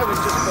 I was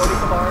just quoting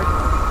the bard.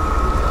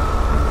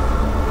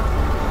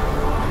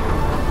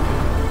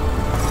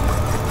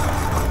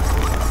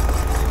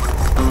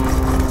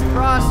 The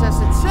process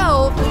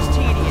itself is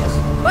tedious,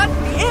 but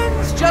the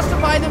ends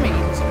justify the means.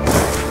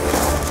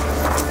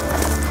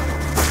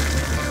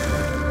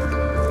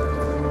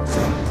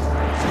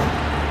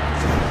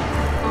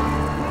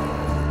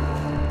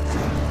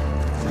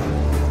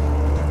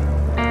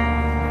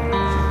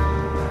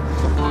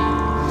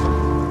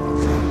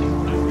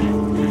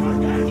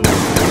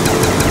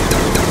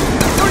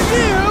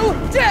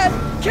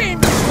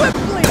 Came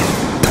swiftly!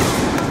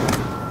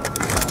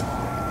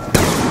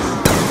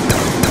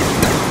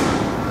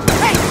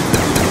 Hey!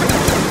 Are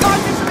you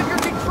cognizant of your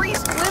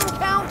decreased limb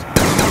count?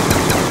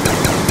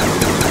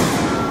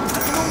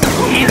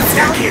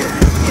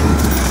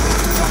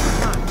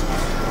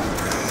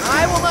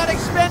 I will not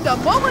expend a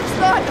moment's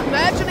thought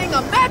imagining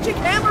a magic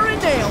hammer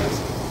and nails!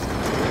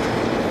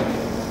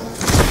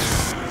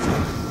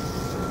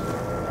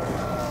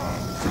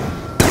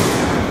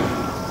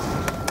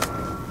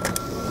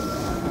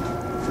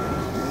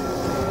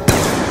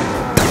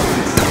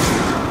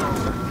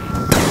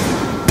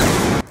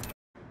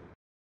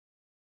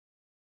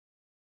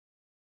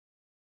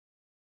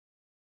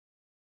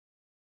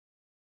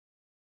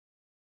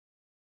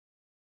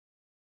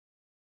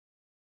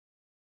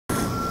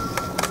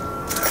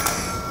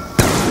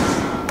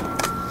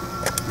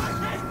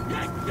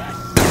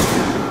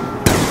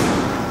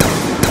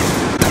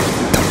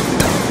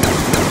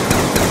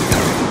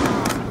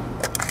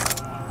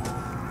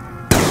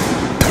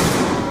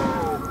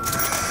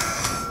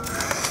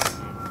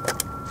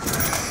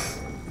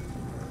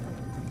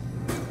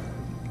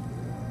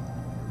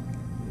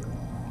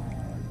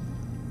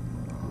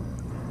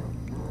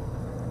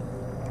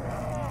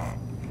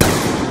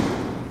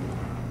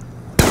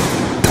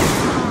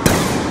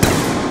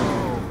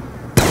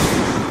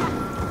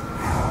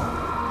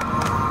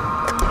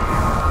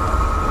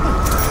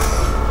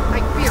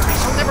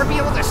 Be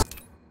able to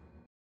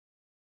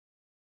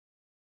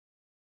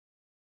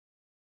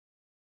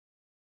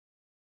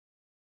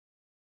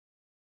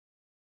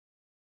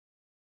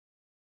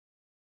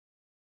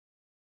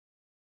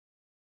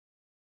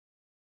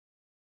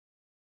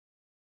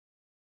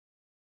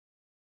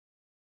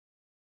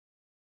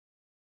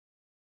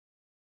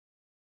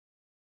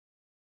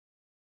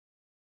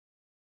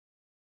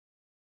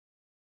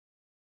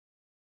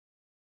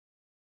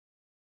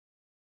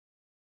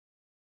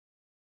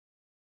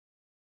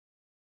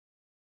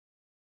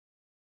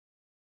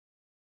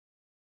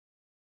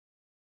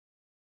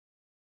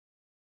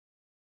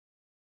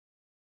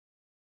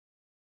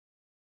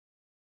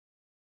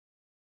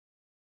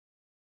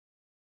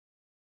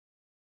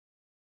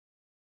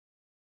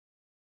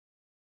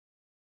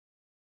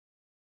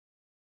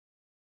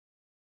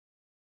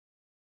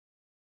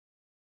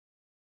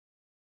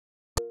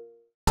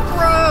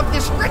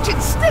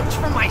stench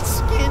from my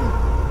skin!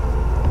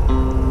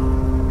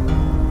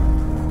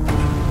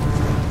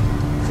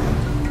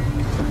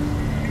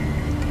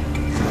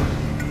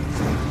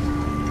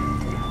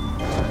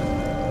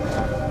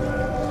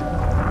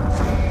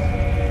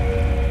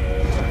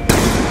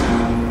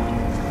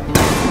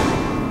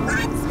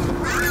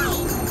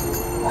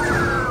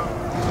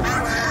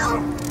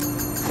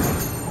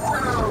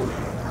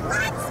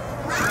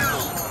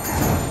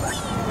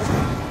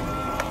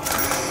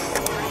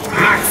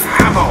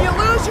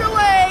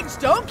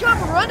 Don't come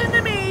running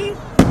to me!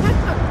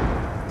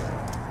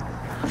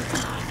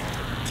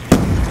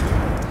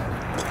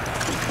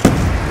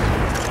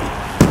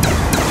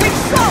 Take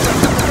solace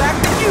in the fact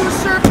that you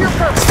served your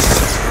purpose.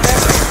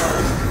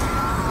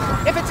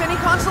 If it's any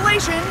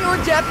consolation, your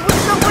death was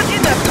somewhat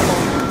inevitable.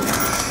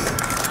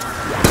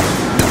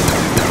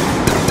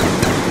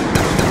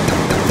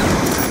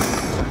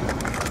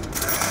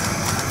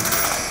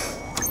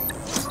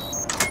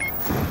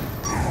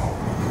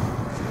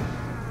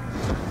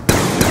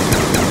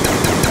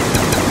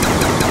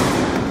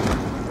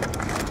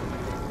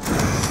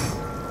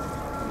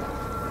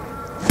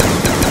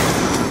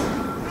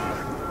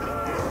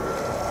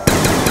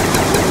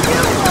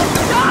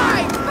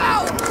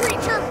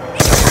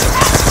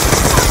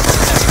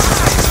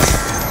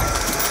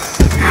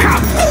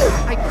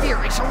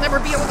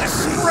 Be able to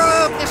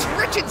scrub this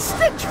wretched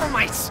stench from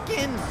my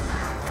skin.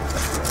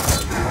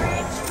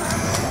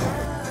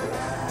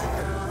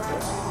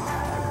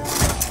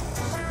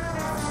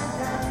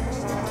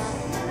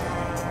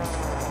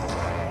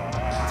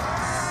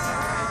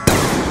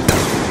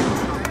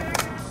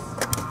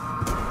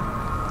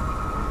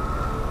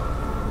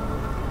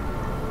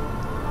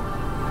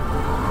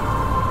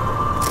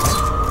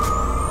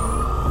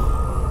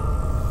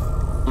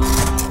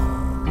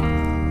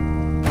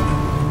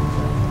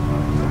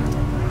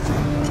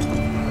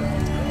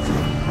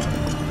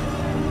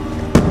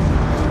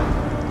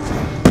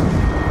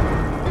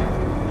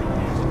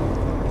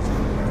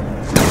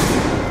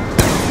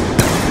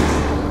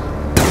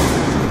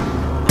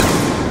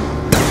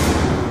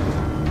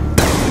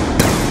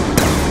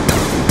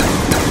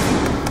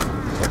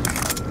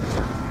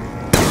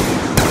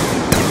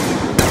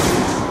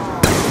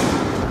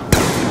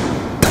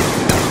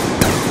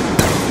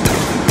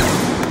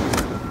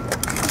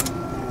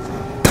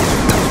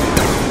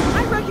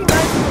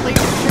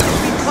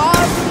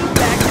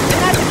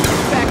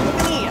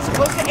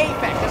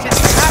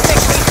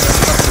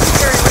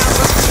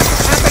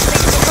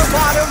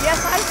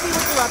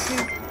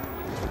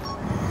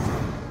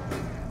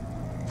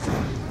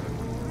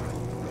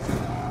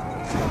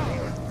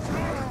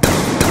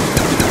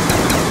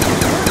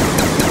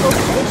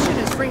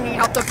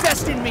 Out the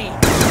best in me.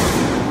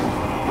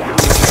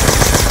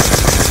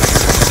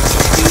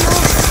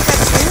 Field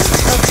testing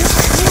of this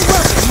new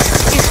weapon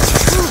is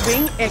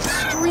proving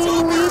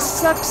extremely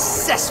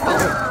successful.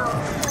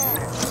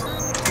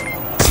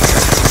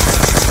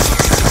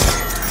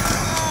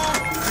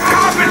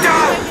 Carpenter!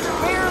 I can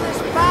bear this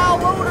foul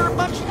odor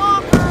much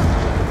longer.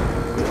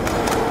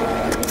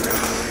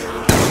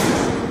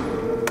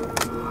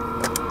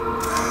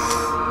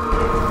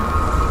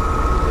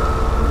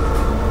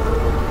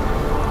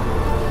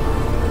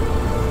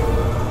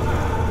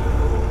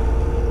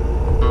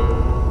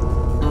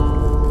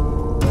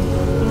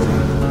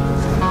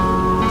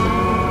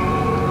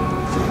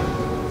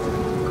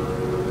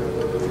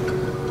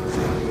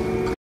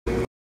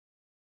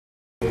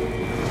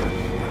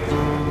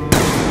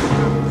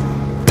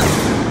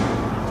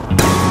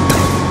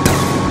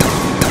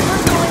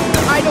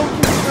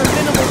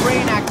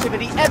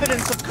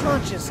 Evidence of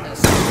consciousness.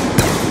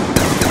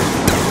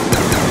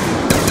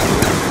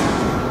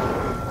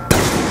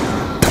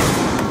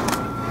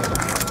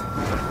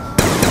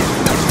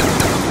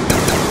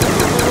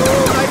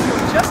 I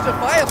feel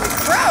justifiably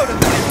proud of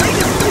my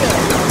latest kill.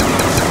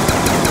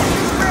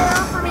 It's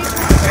rare for me to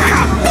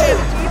experience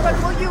humanity, but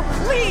will you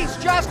please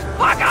just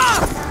fuck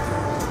off?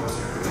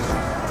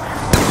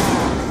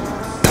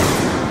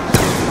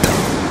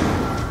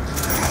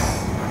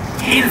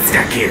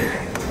 Insta-kill!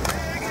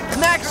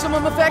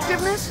 Maximum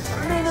effectiveness,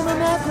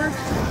 minimum effort.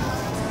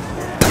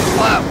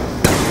 Whoa!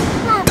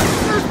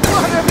 There's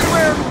blood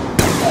everywhere!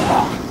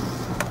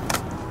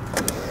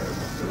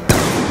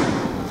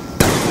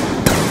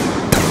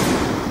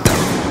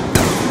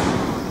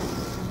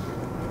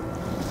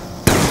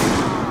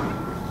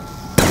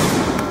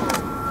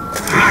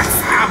 Max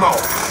ammo!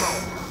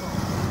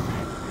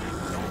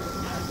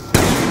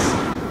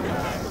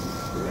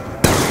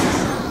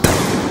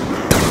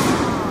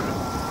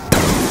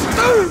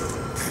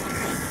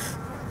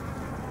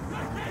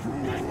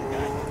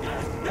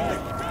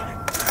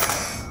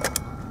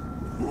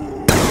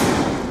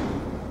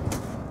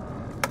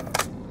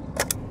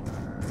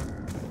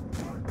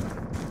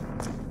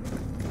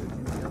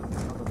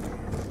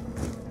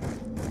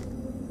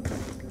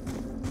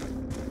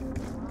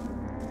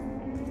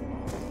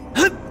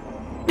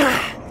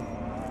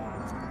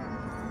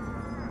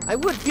 I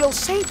would feel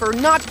safer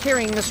not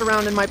carrying this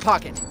around in my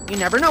pocket. You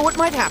never know what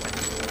might happen.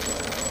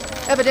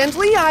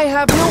 Evidently, I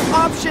have no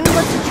option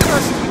but to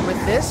trust you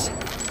with this.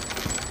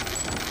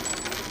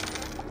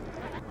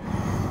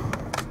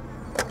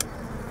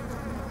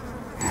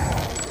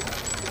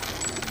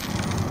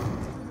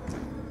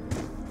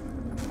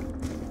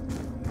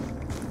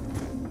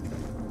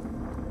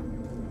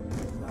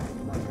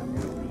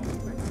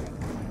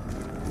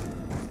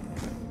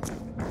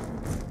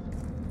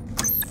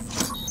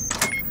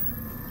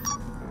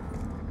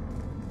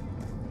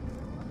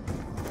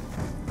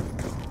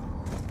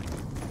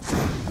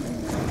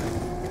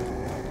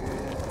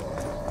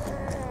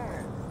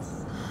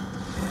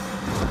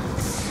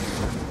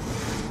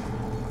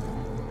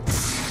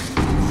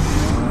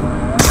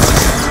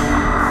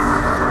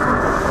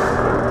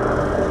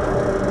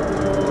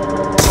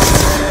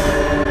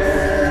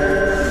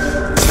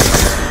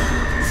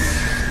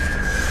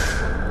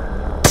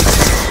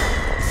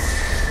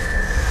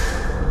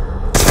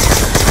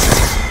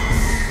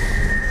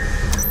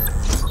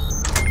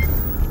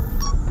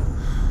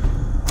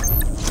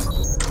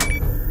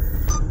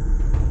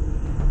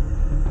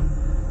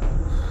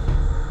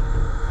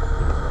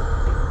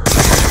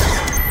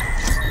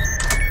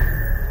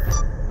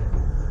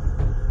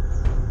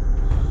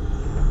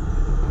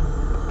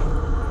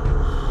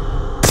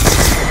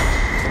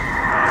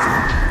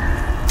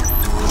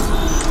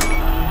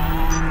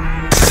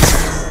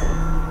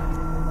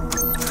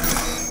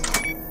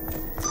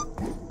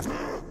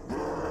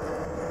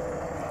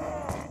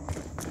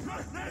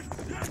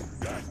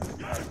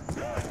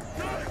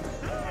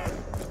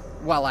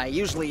 While I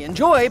usually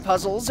enjoy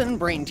puzzles and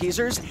brain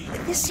teasers,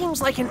 this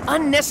seems like an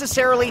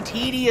unnecessarily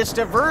tedious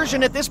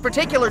diversion at this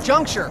particular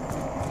juncture.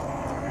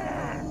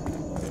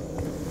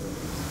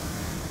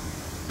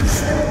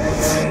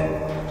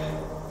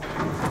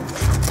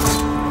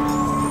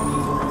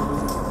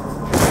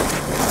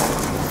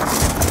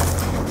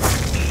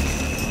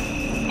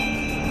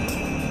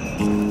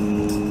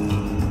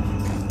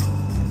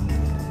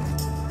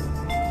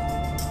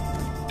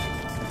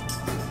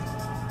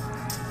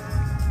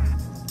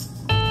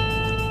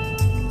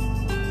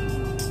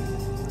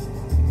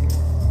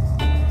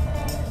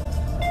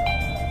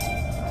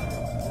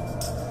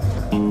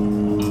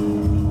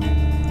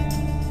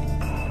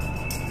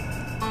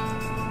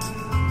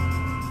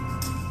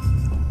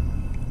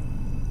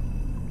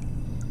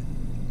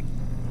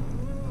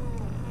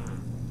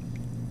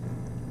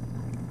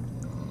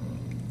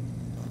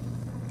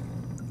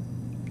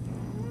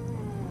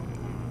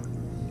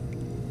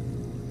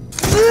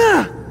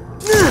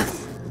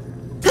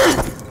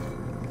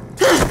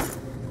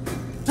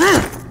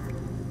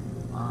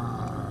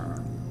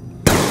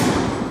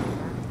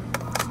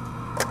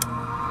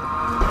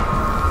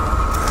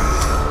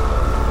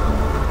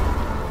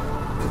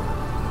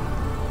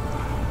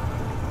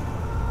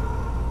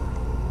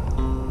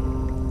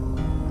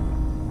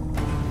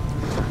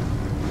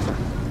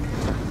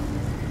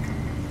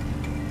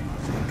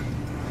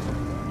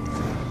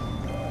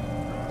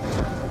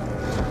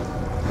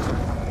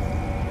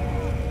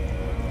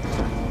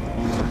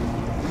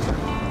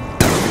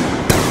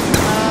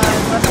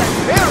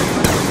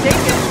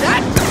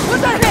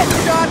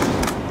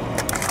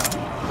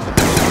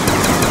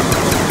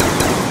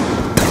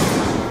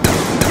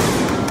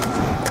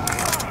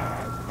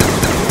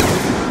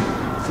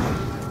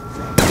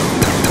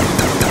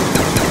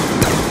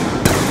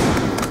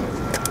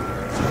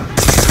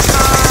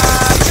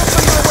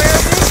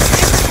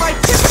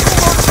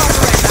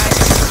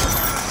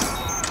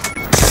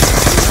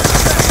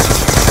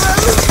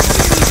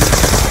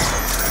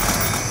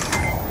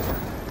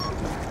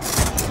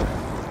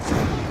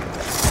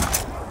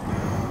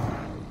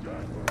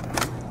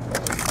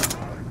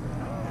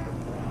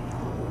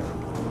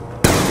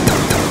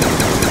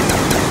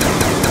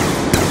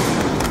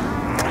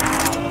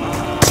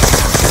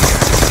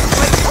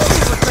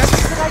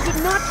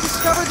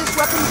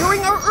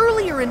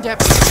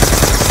 Endeavor.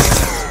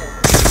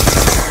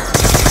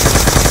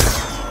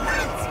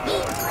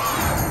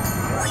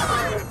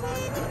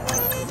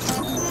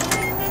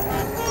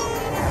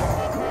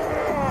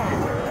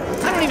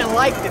 I don't even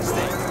like this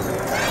thing.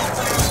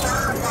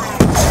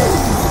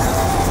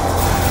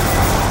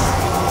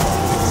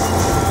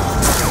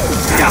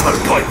 Double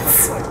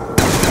points!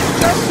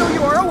 Just so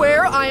you are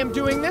aware, I am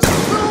doing this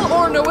with little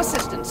or no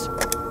assistance.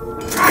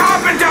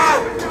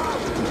 Carpenter!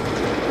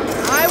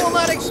 I will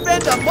not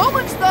expend a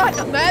moment's thought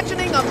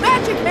imagining a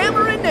magic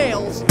hammer and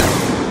nails.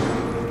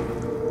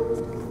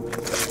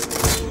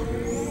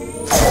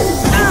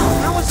 Ow,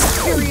 that was a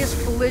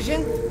serious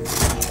collision.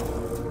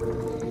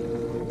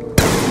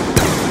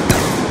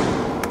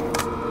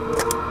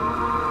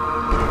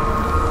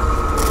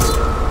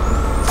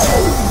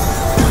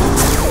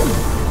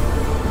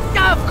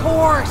 Of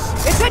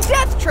course! It's a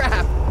death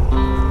trap!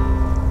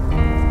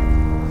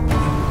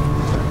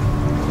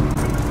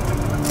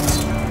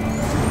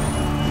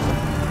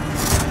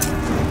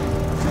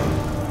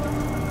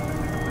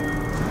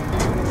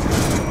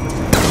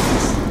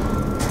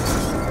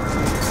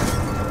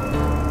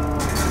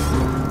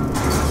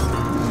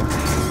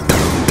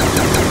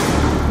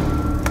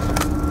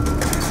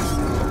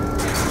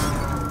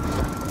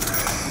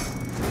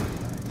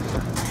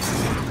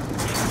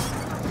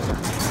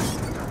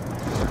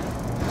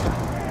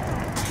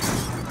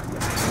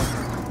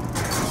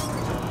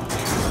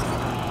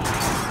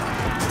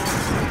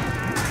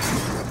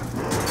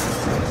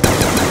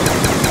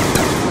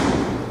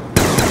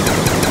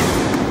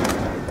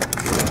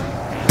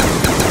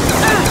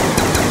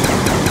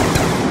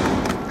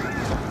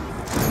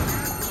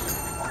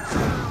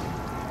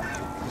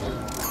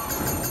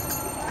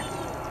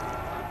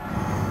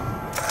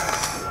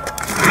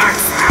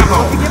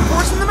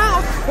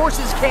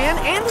 Horses can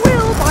and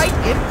will bite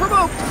if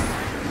provoked.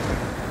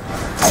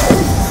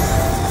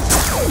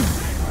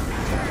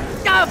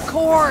 Of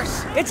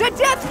course! It's a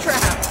death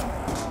trap!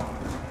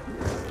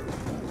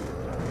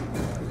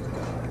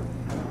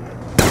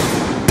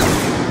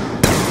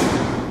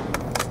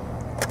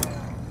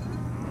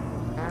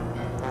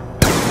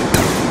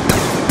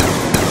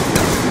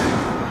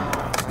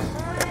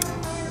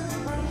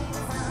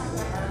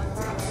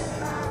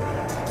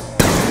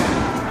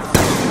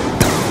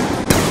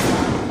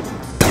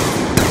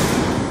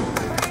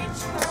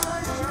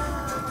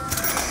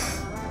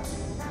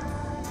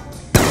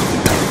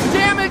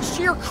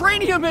 Your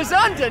cranium is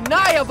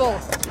undeniable!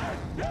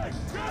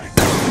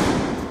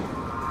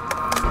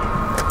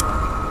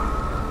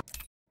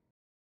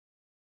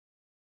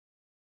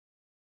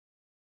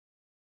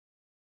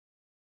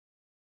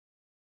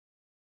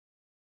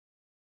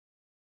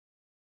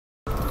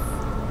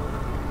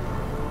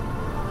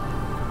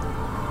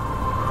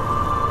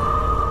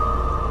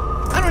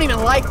 I don't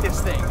even like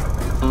this thing.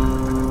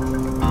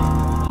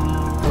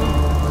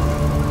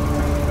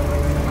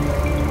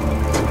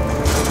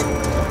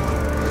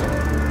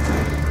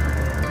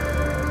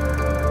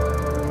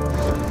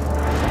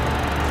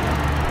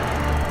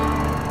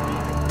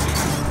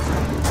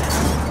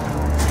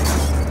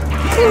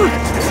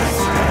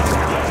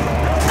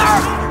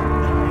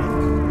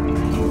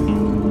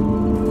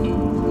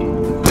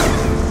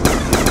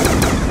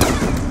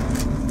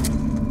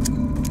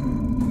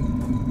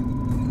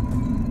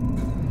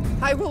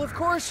 I will, of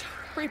course,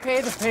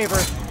 repay the favor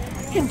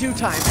in due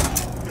time.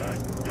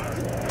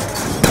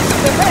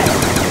 The head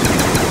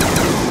is a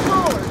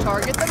smaller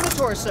target than the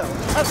torso,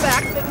 a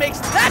fact that makes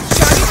that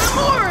shot even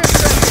more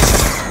impressive!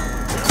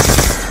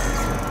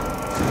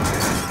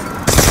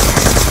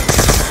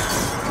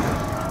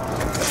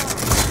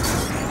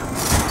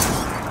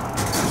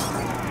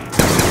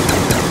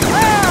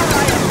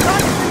 I am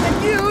confident that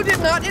you did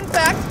not, in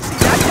fact, see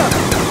that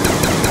coming.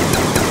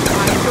 I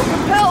feel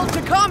compelled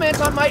to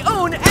comment on my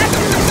own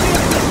accuracy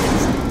of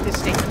distance. This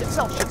statement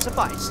itself should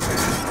suffice.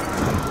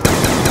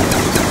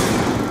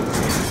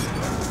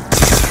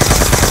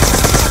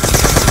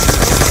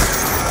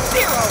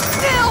 Zero,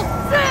 nil,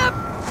 zip!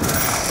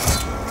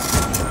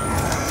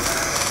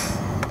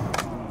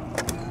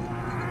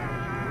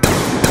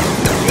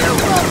 You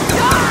will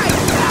die,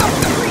 foul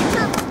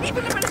creature,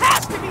 even if it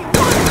has to be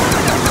one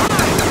at a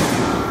time!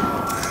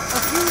 A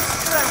few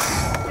scraps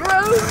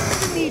thrown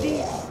to the needy.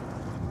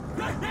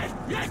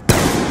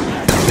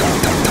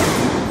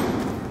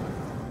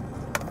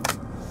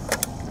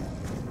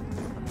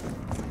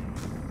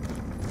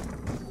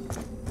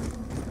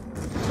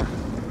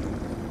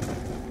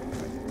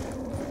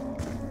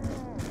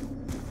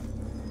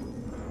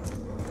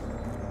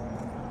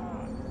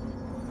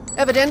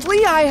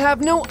 Evidently, I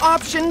have no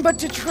option but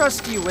to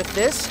trust you with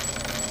this.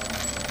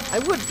 I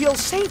would feel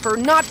safer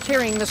not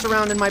carrying this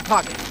around in my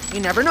pocket.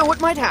 You never know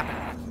what might happen.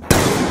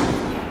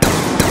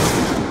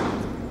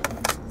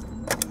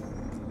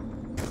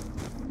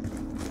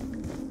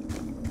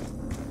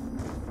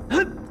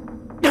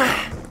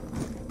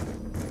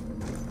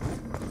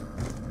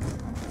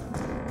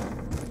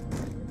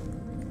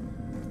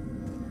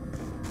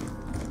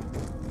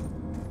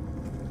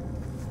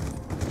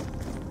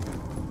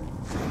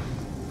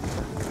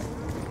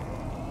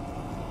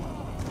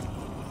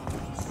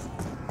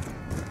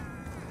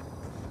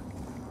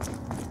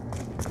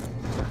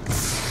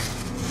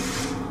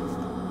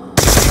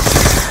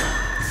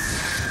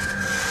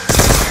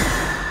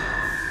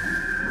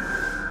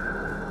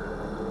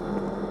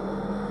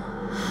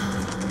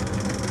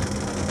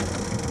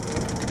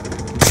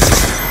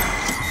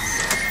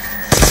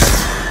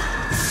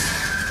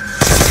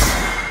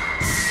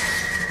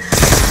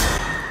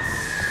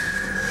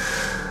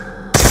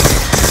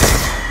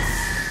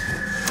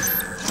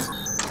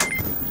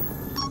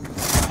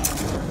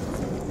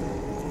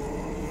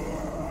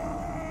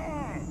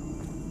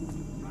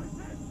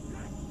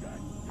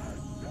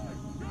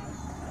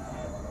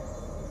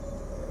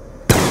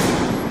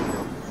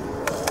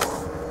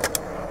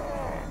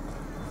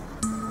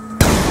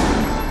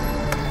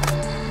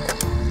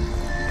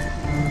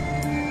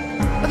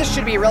 This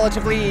should be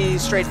relatively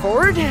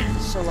straightforward,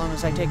 so long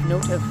as I take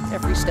note of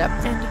every step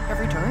and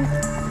every turn.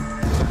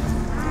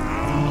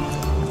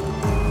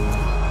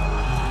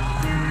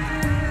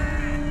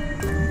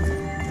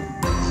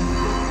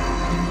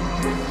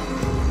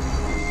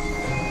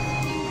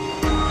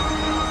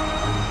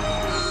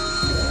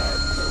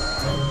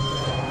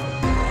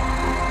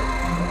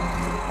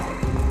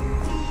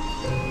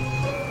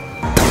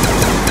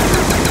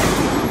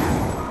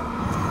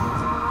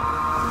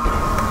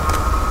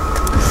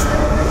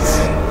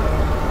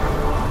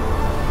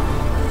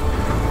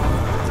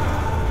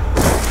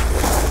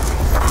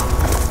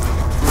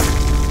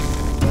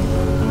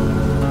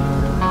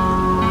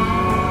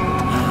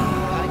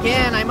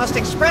 I must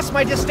express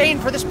my disdain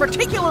for this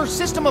particular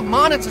system of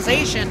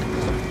monetization. Ooh,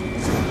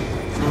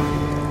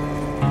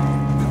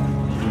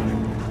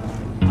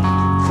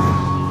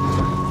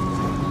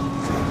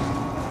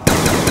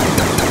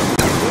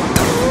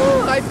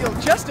 I feel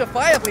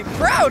justifiably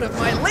proud of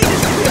my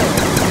latest skill.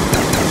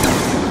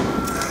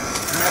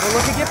 Never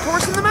look a gift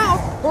horse in the mouth.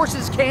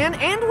 Horses can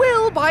and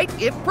will bite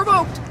if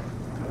provoked.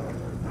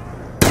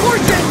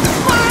 Fortune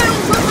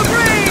smiles on the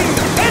brave,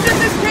 and in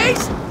this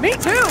case, me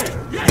too.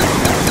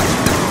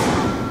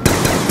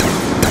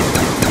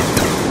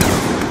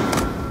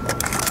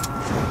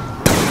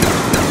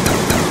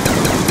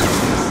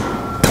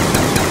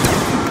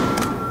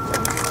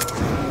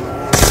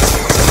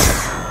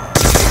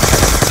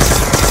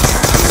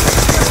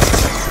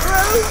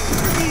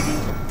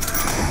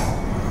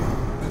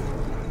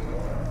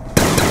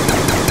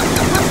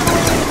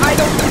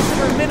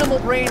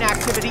 Brain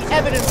activity,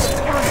 evidence of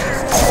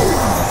consciousness.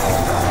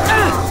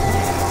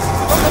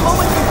 From the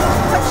moment you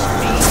touched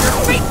me, your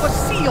fate was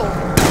sealed.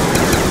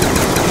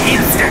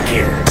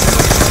 Insecure.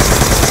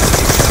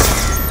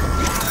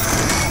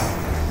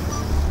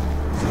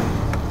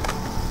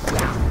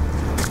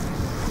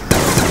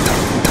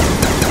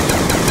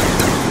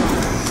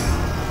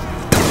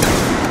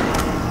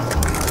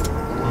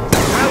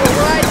 I will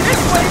ride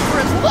this way for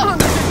as long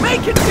as it may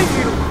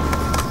continue.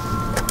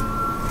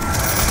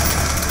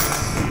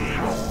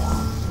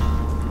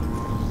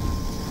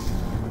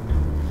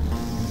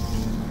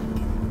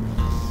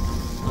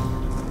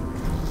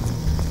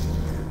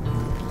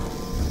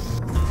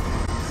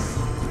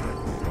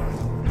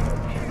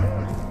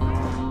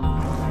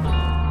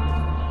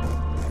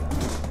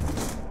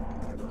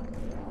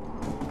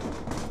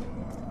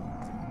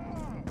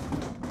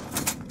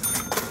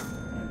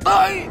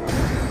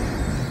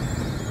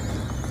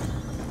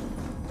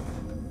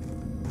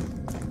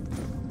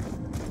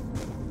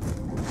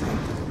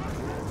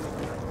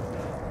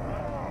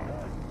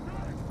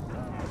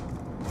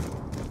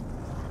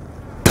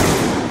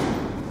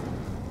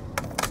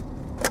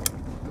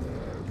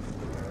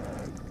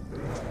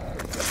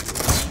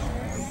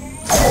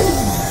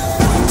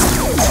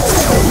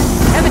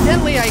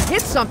 I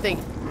hit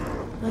something.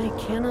 I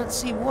cannot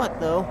see what,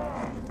 though.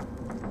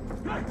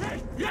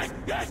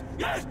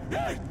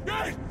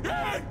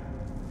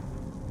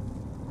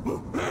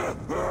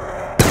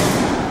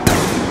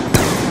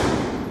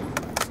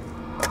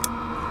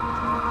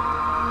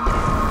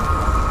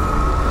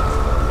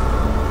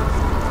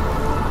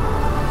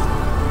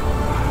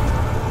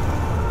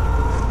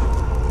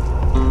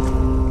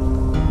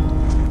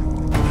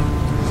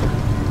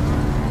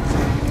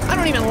 I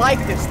don't even like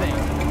this thing.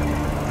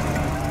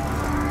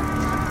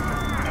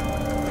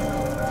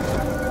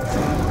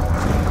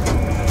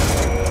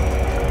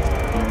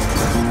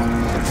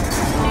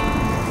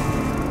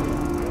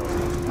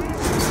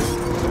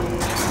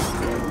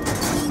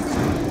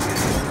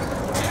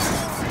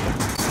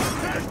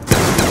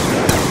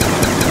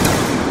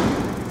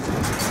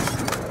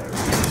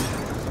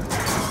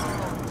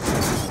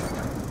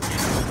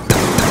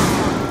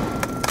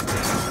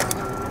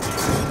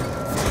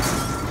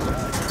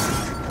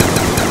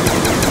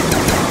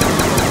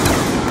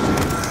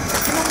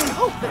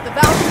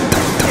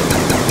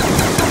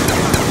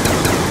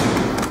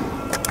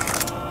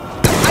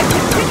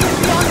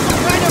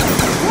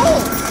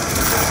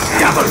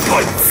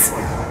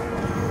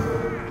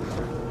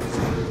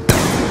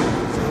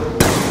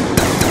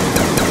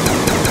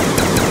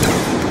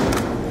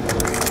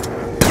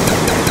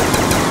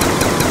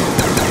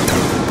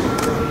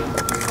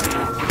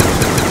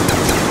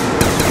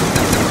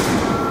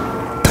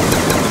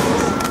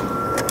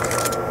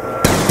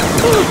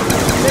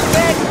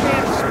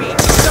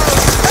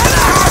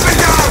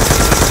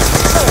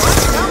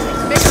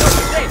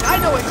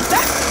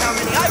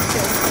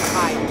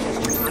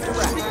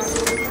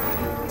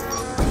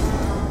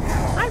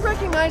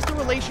 The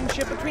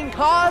relationship between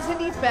cause and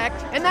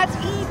effect, and that's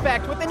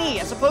effect with an E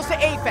as opposed to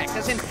affect,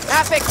 as in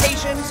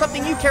affectation,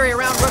 something you carry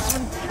around,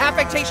 Russman.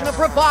 Affectation of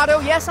bravado.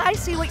 Yes, I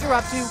see what you're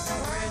up to.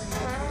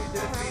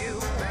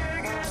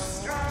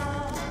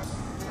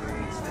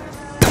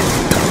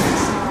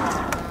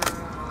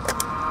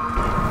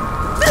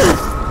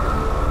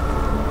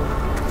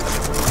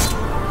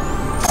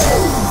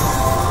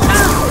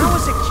 That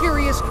was a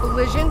curious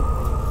collision.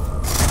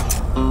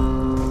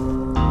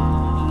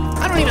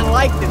 I don't even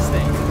like this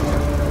thing.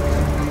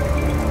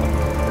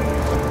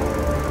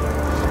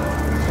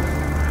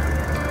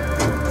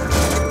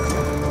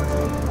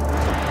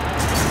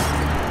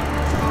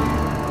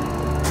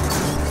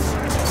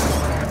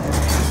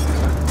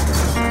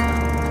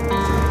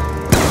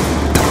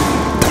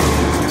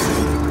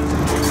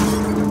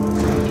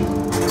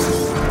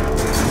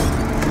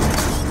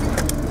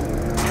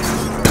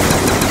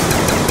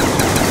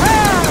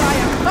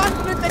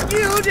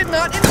 Did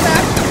not, in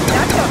fact, see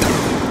that coming.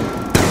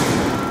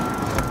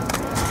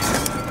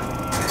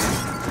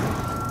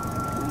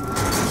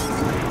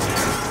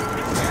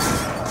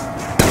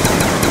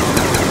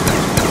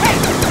 Hey!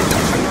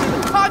 Are you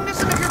even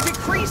cognizant of your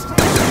decreased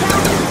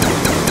physicality?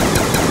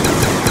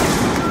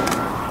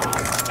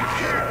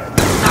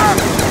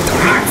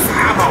 Max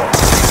ammo!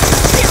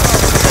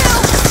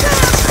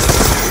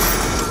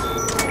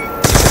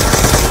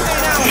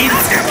 We may now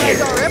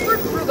actualize our effort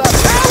through the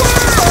power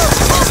of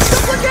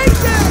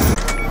multiplication!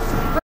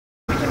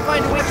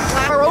 Find a way to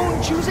plan our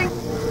own choosing.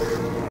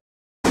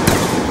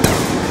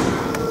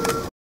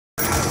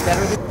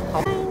 Better than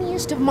the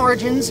tiniest of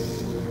margins.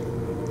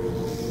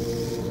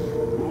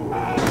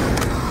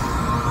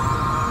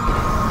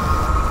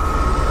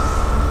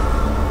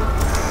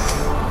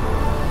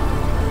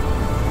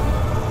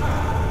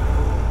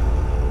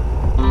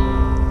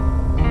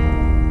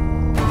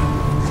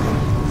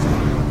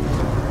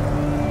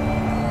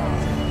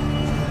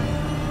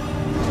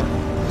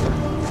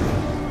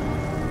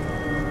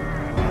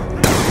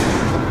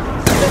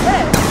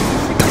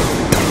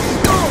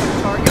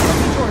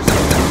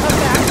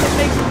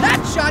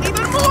 Shot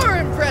even more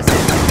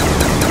impressive!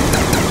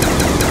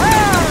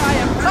 I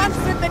am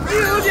confident that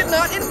you did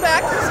not, in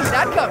fact, see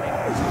that coming.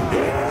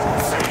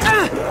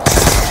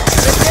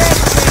 The dead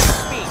can't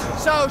speak,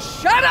 so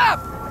shut up!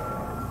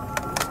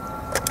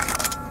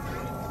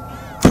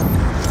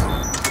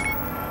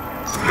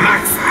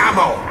 Max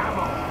ammo!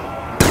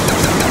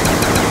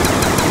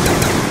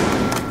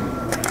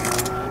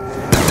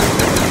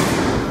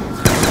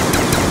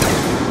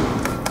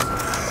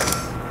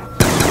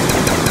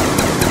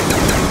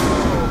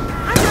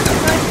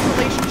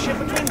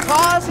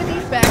 Cause and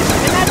effect,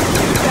 and that's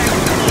effect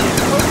as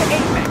opposed to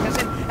affect, as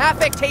in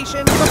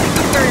affectation, something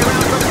you carry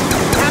around,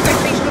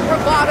 affectation of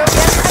bravado,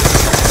 yes,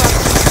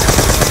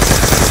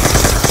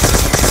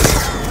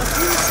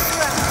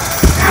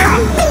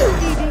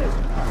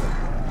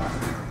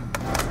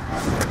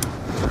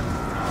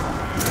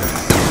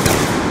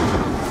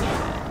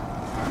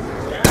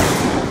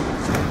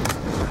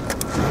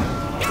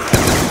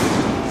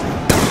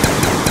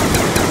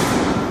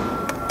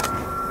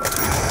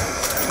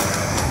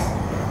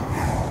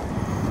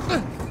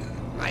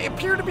 I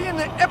appear to be in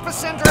the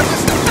epicenter of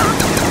this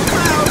noxious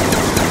cloud.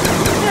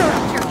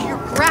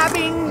 You're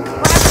grabbing,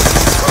 clapping,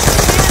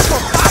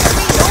 will bother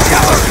me no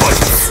more.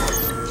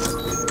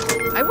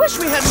 I wish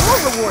we had more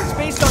rewards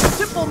based on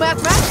simple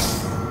mathematics.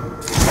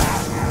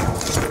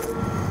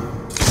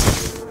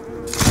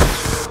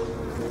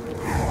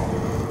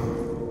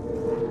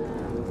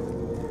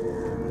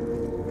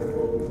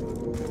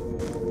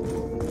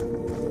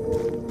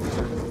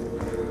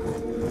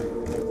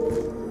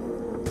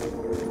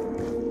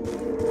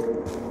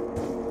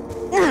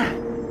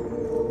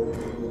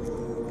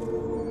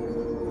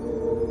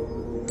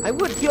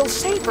 would feel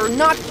safer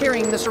not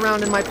carrying this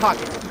around in my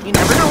pocket. You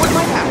never know what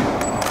might happen.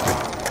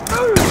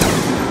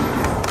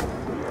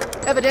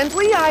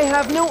 Evidently, I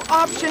have no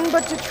option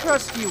but to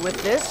trust you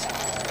with this.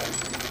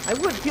 I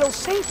would feel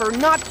safer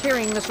not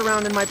carrying this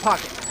around in my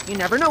pocket. You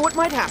never know what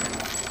might happen.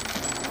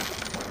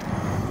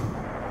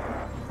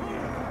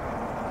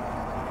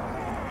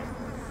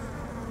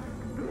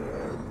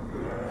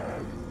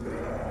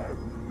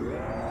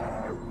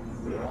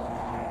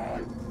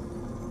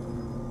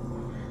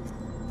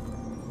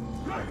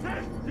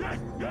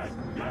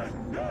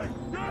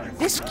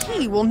 This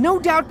key will no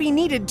doubt be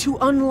needed to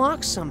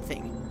unlock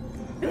something.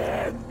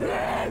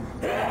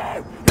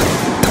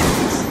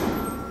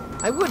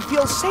 I would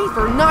feel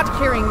safer not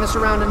carrying this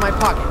around in my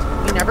pocket.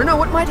 You never know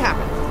what might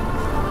happen.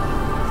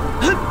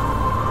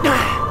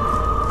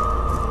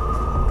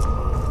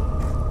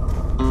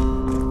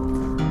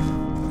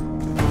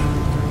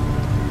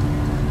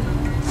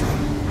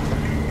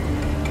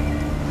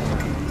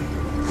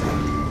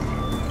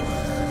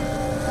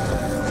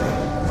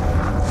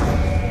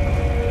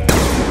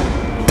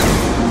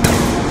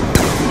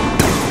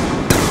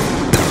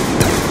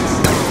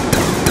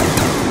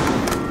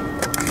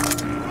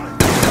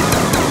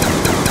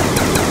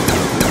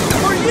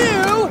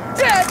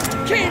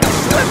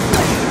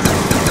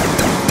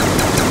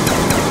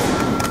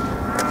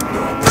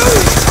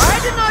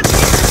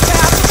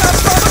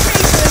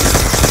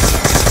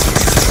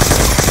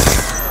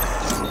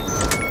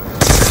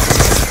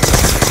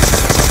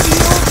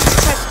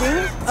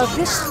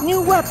 This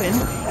new weapon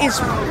is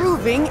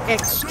proving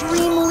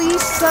extremely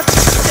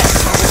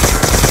successful.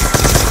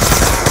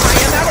 I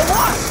am at a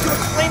loss to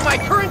explain my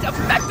current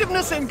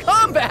effectiveness in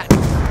combat.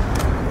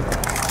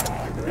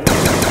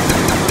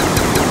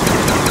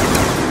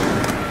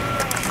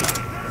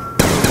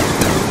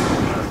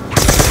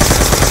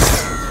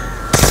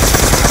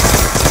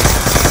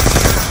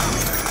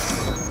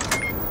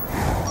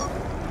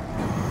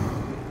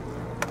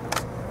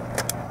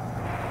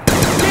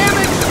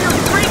 Damage to your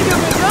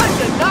cranium is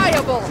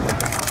undeniable.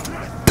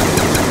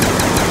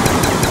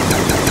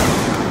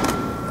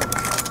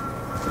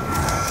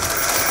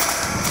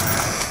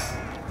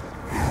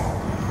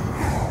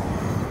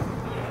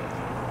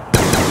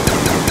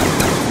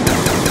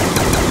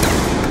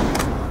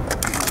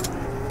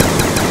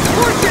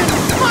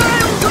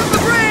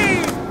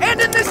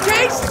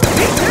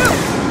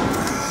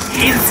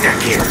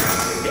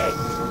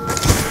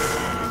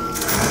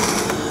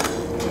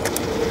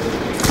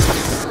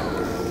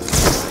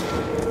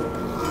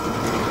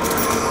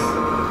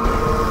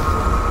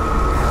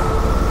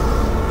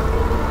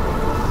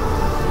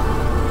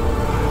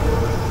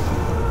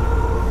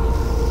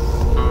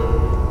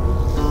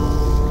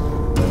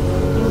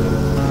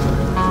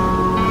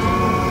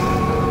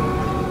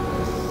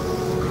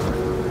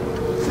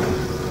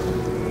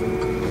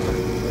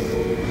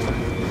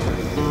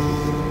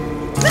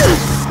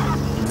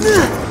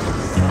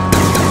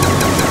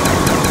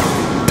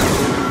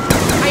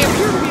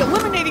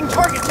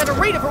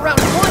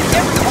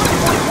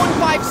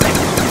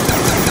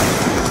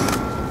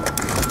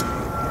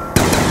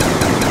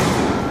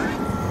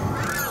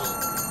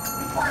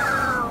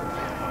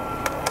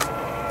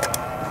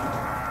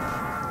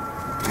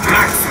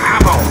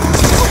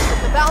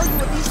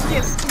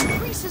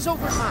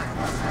 Over time.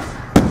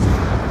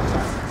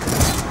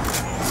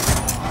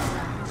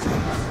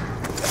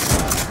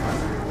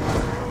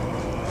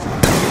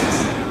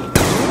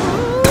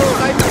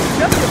 I'm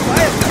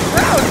justifiably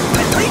proud of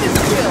my latest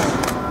kill.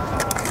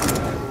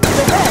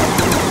 The head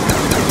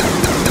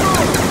is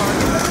smaller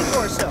target than the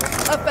torso,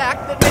 a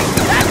fact that makes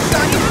that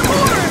shot even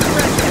more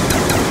impressive.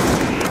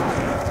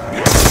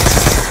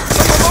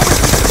 From the moment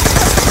you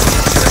successfully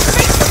your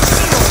face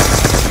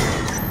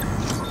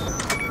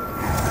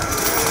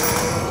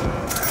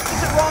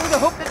of the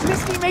hope that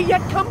Misty may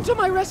yet come to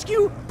my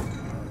rescue?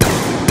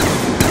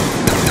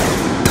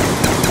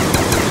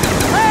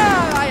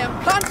 I am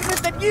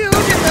confident that you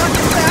did not in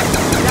fact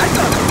see that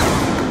coming.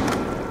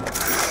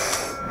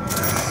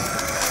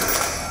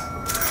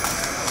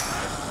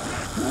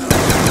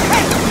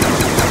 Hey!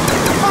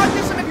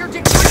 Cognizant of your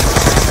degree.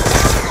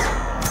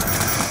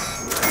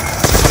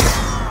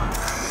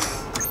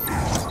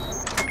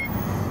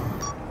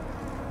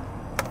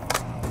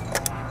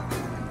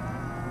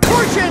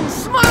 Fortune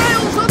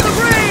smiles on the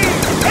brave!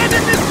 And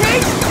in this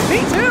case, me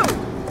too!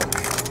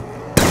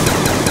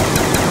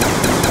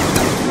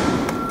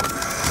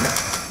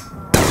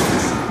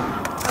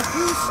 A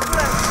goose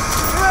left,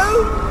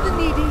 roam the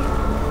needy.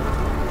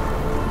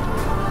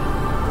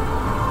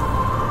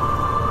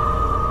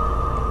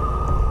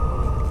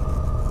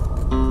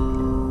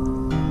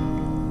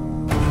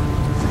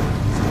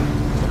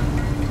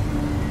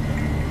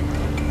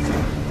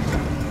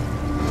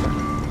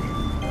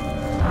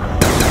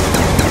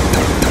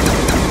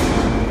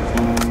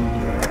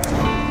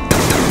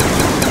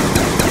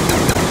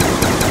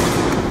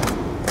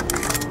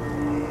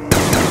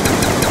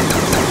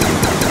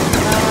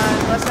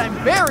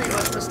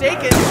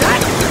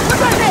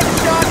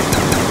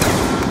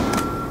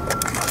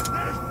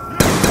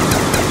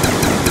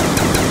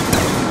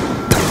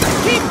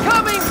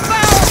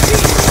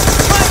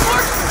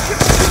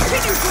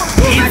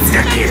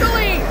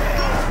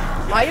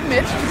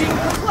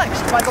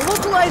 by the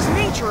localized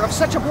nature of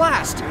such a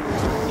blast.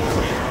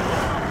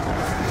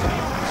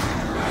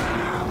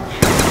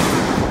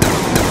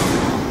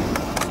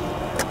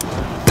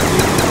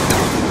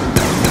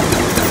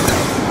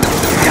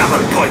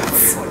 Double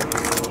points.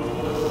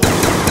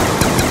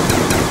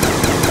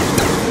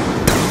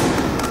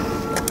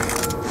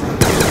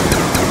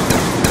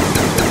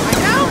 I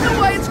now know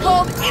why it's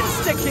called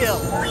insta-kill.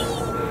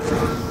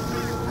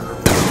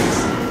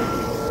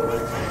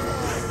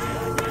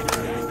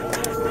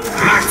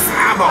 Max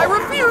ammo. I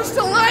refuse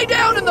to lie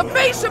down in the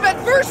face of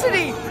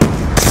adversity! I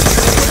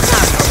will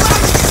not allow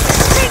you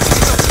to take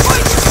the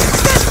poison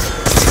resist!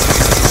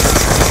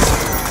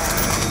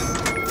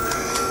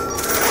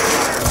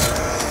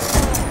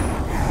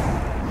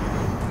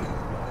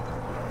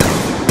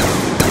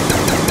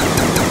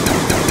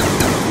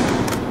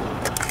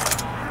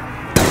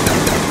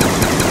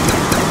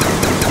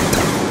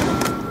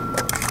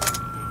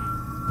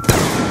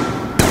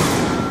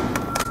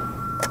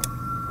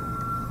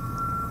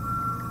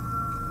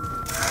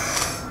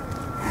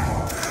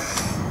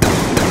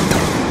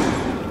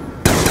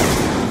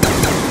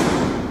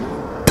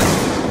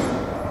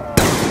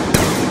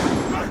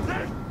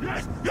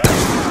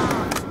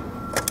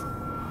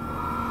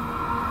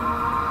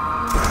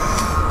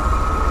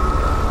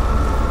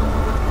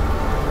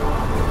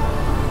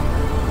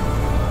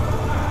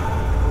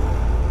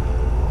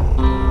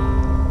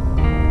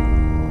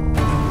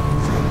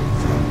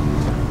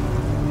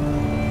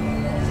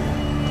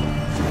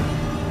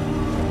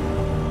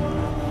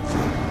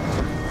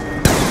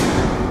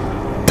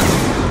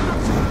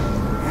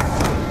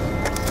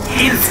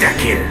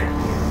 Insta-kill.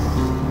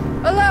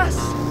 Alas!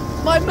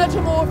 My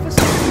metamorphosis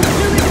into a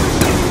killing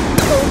machine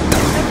told me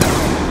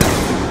everything.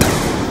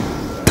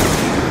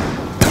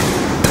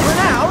 For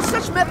now,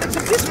 such methods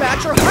of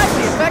dispatch are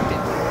highly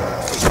effective.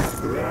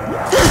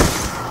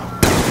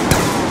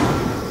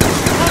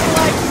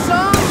 Unlike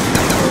some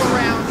people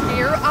around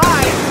here,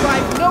 I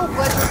derive no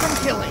pleasure from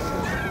killing.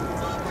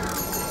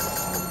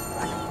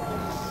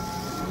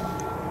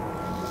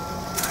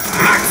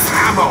 Max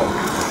ammo.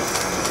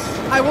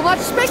 I will not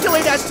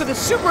speculate as to the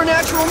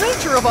supernatural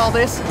nature of all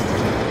this.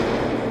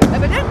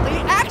 Evidently,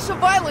 acts of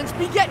violence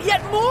beget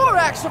yet more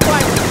acts of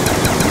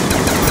violence.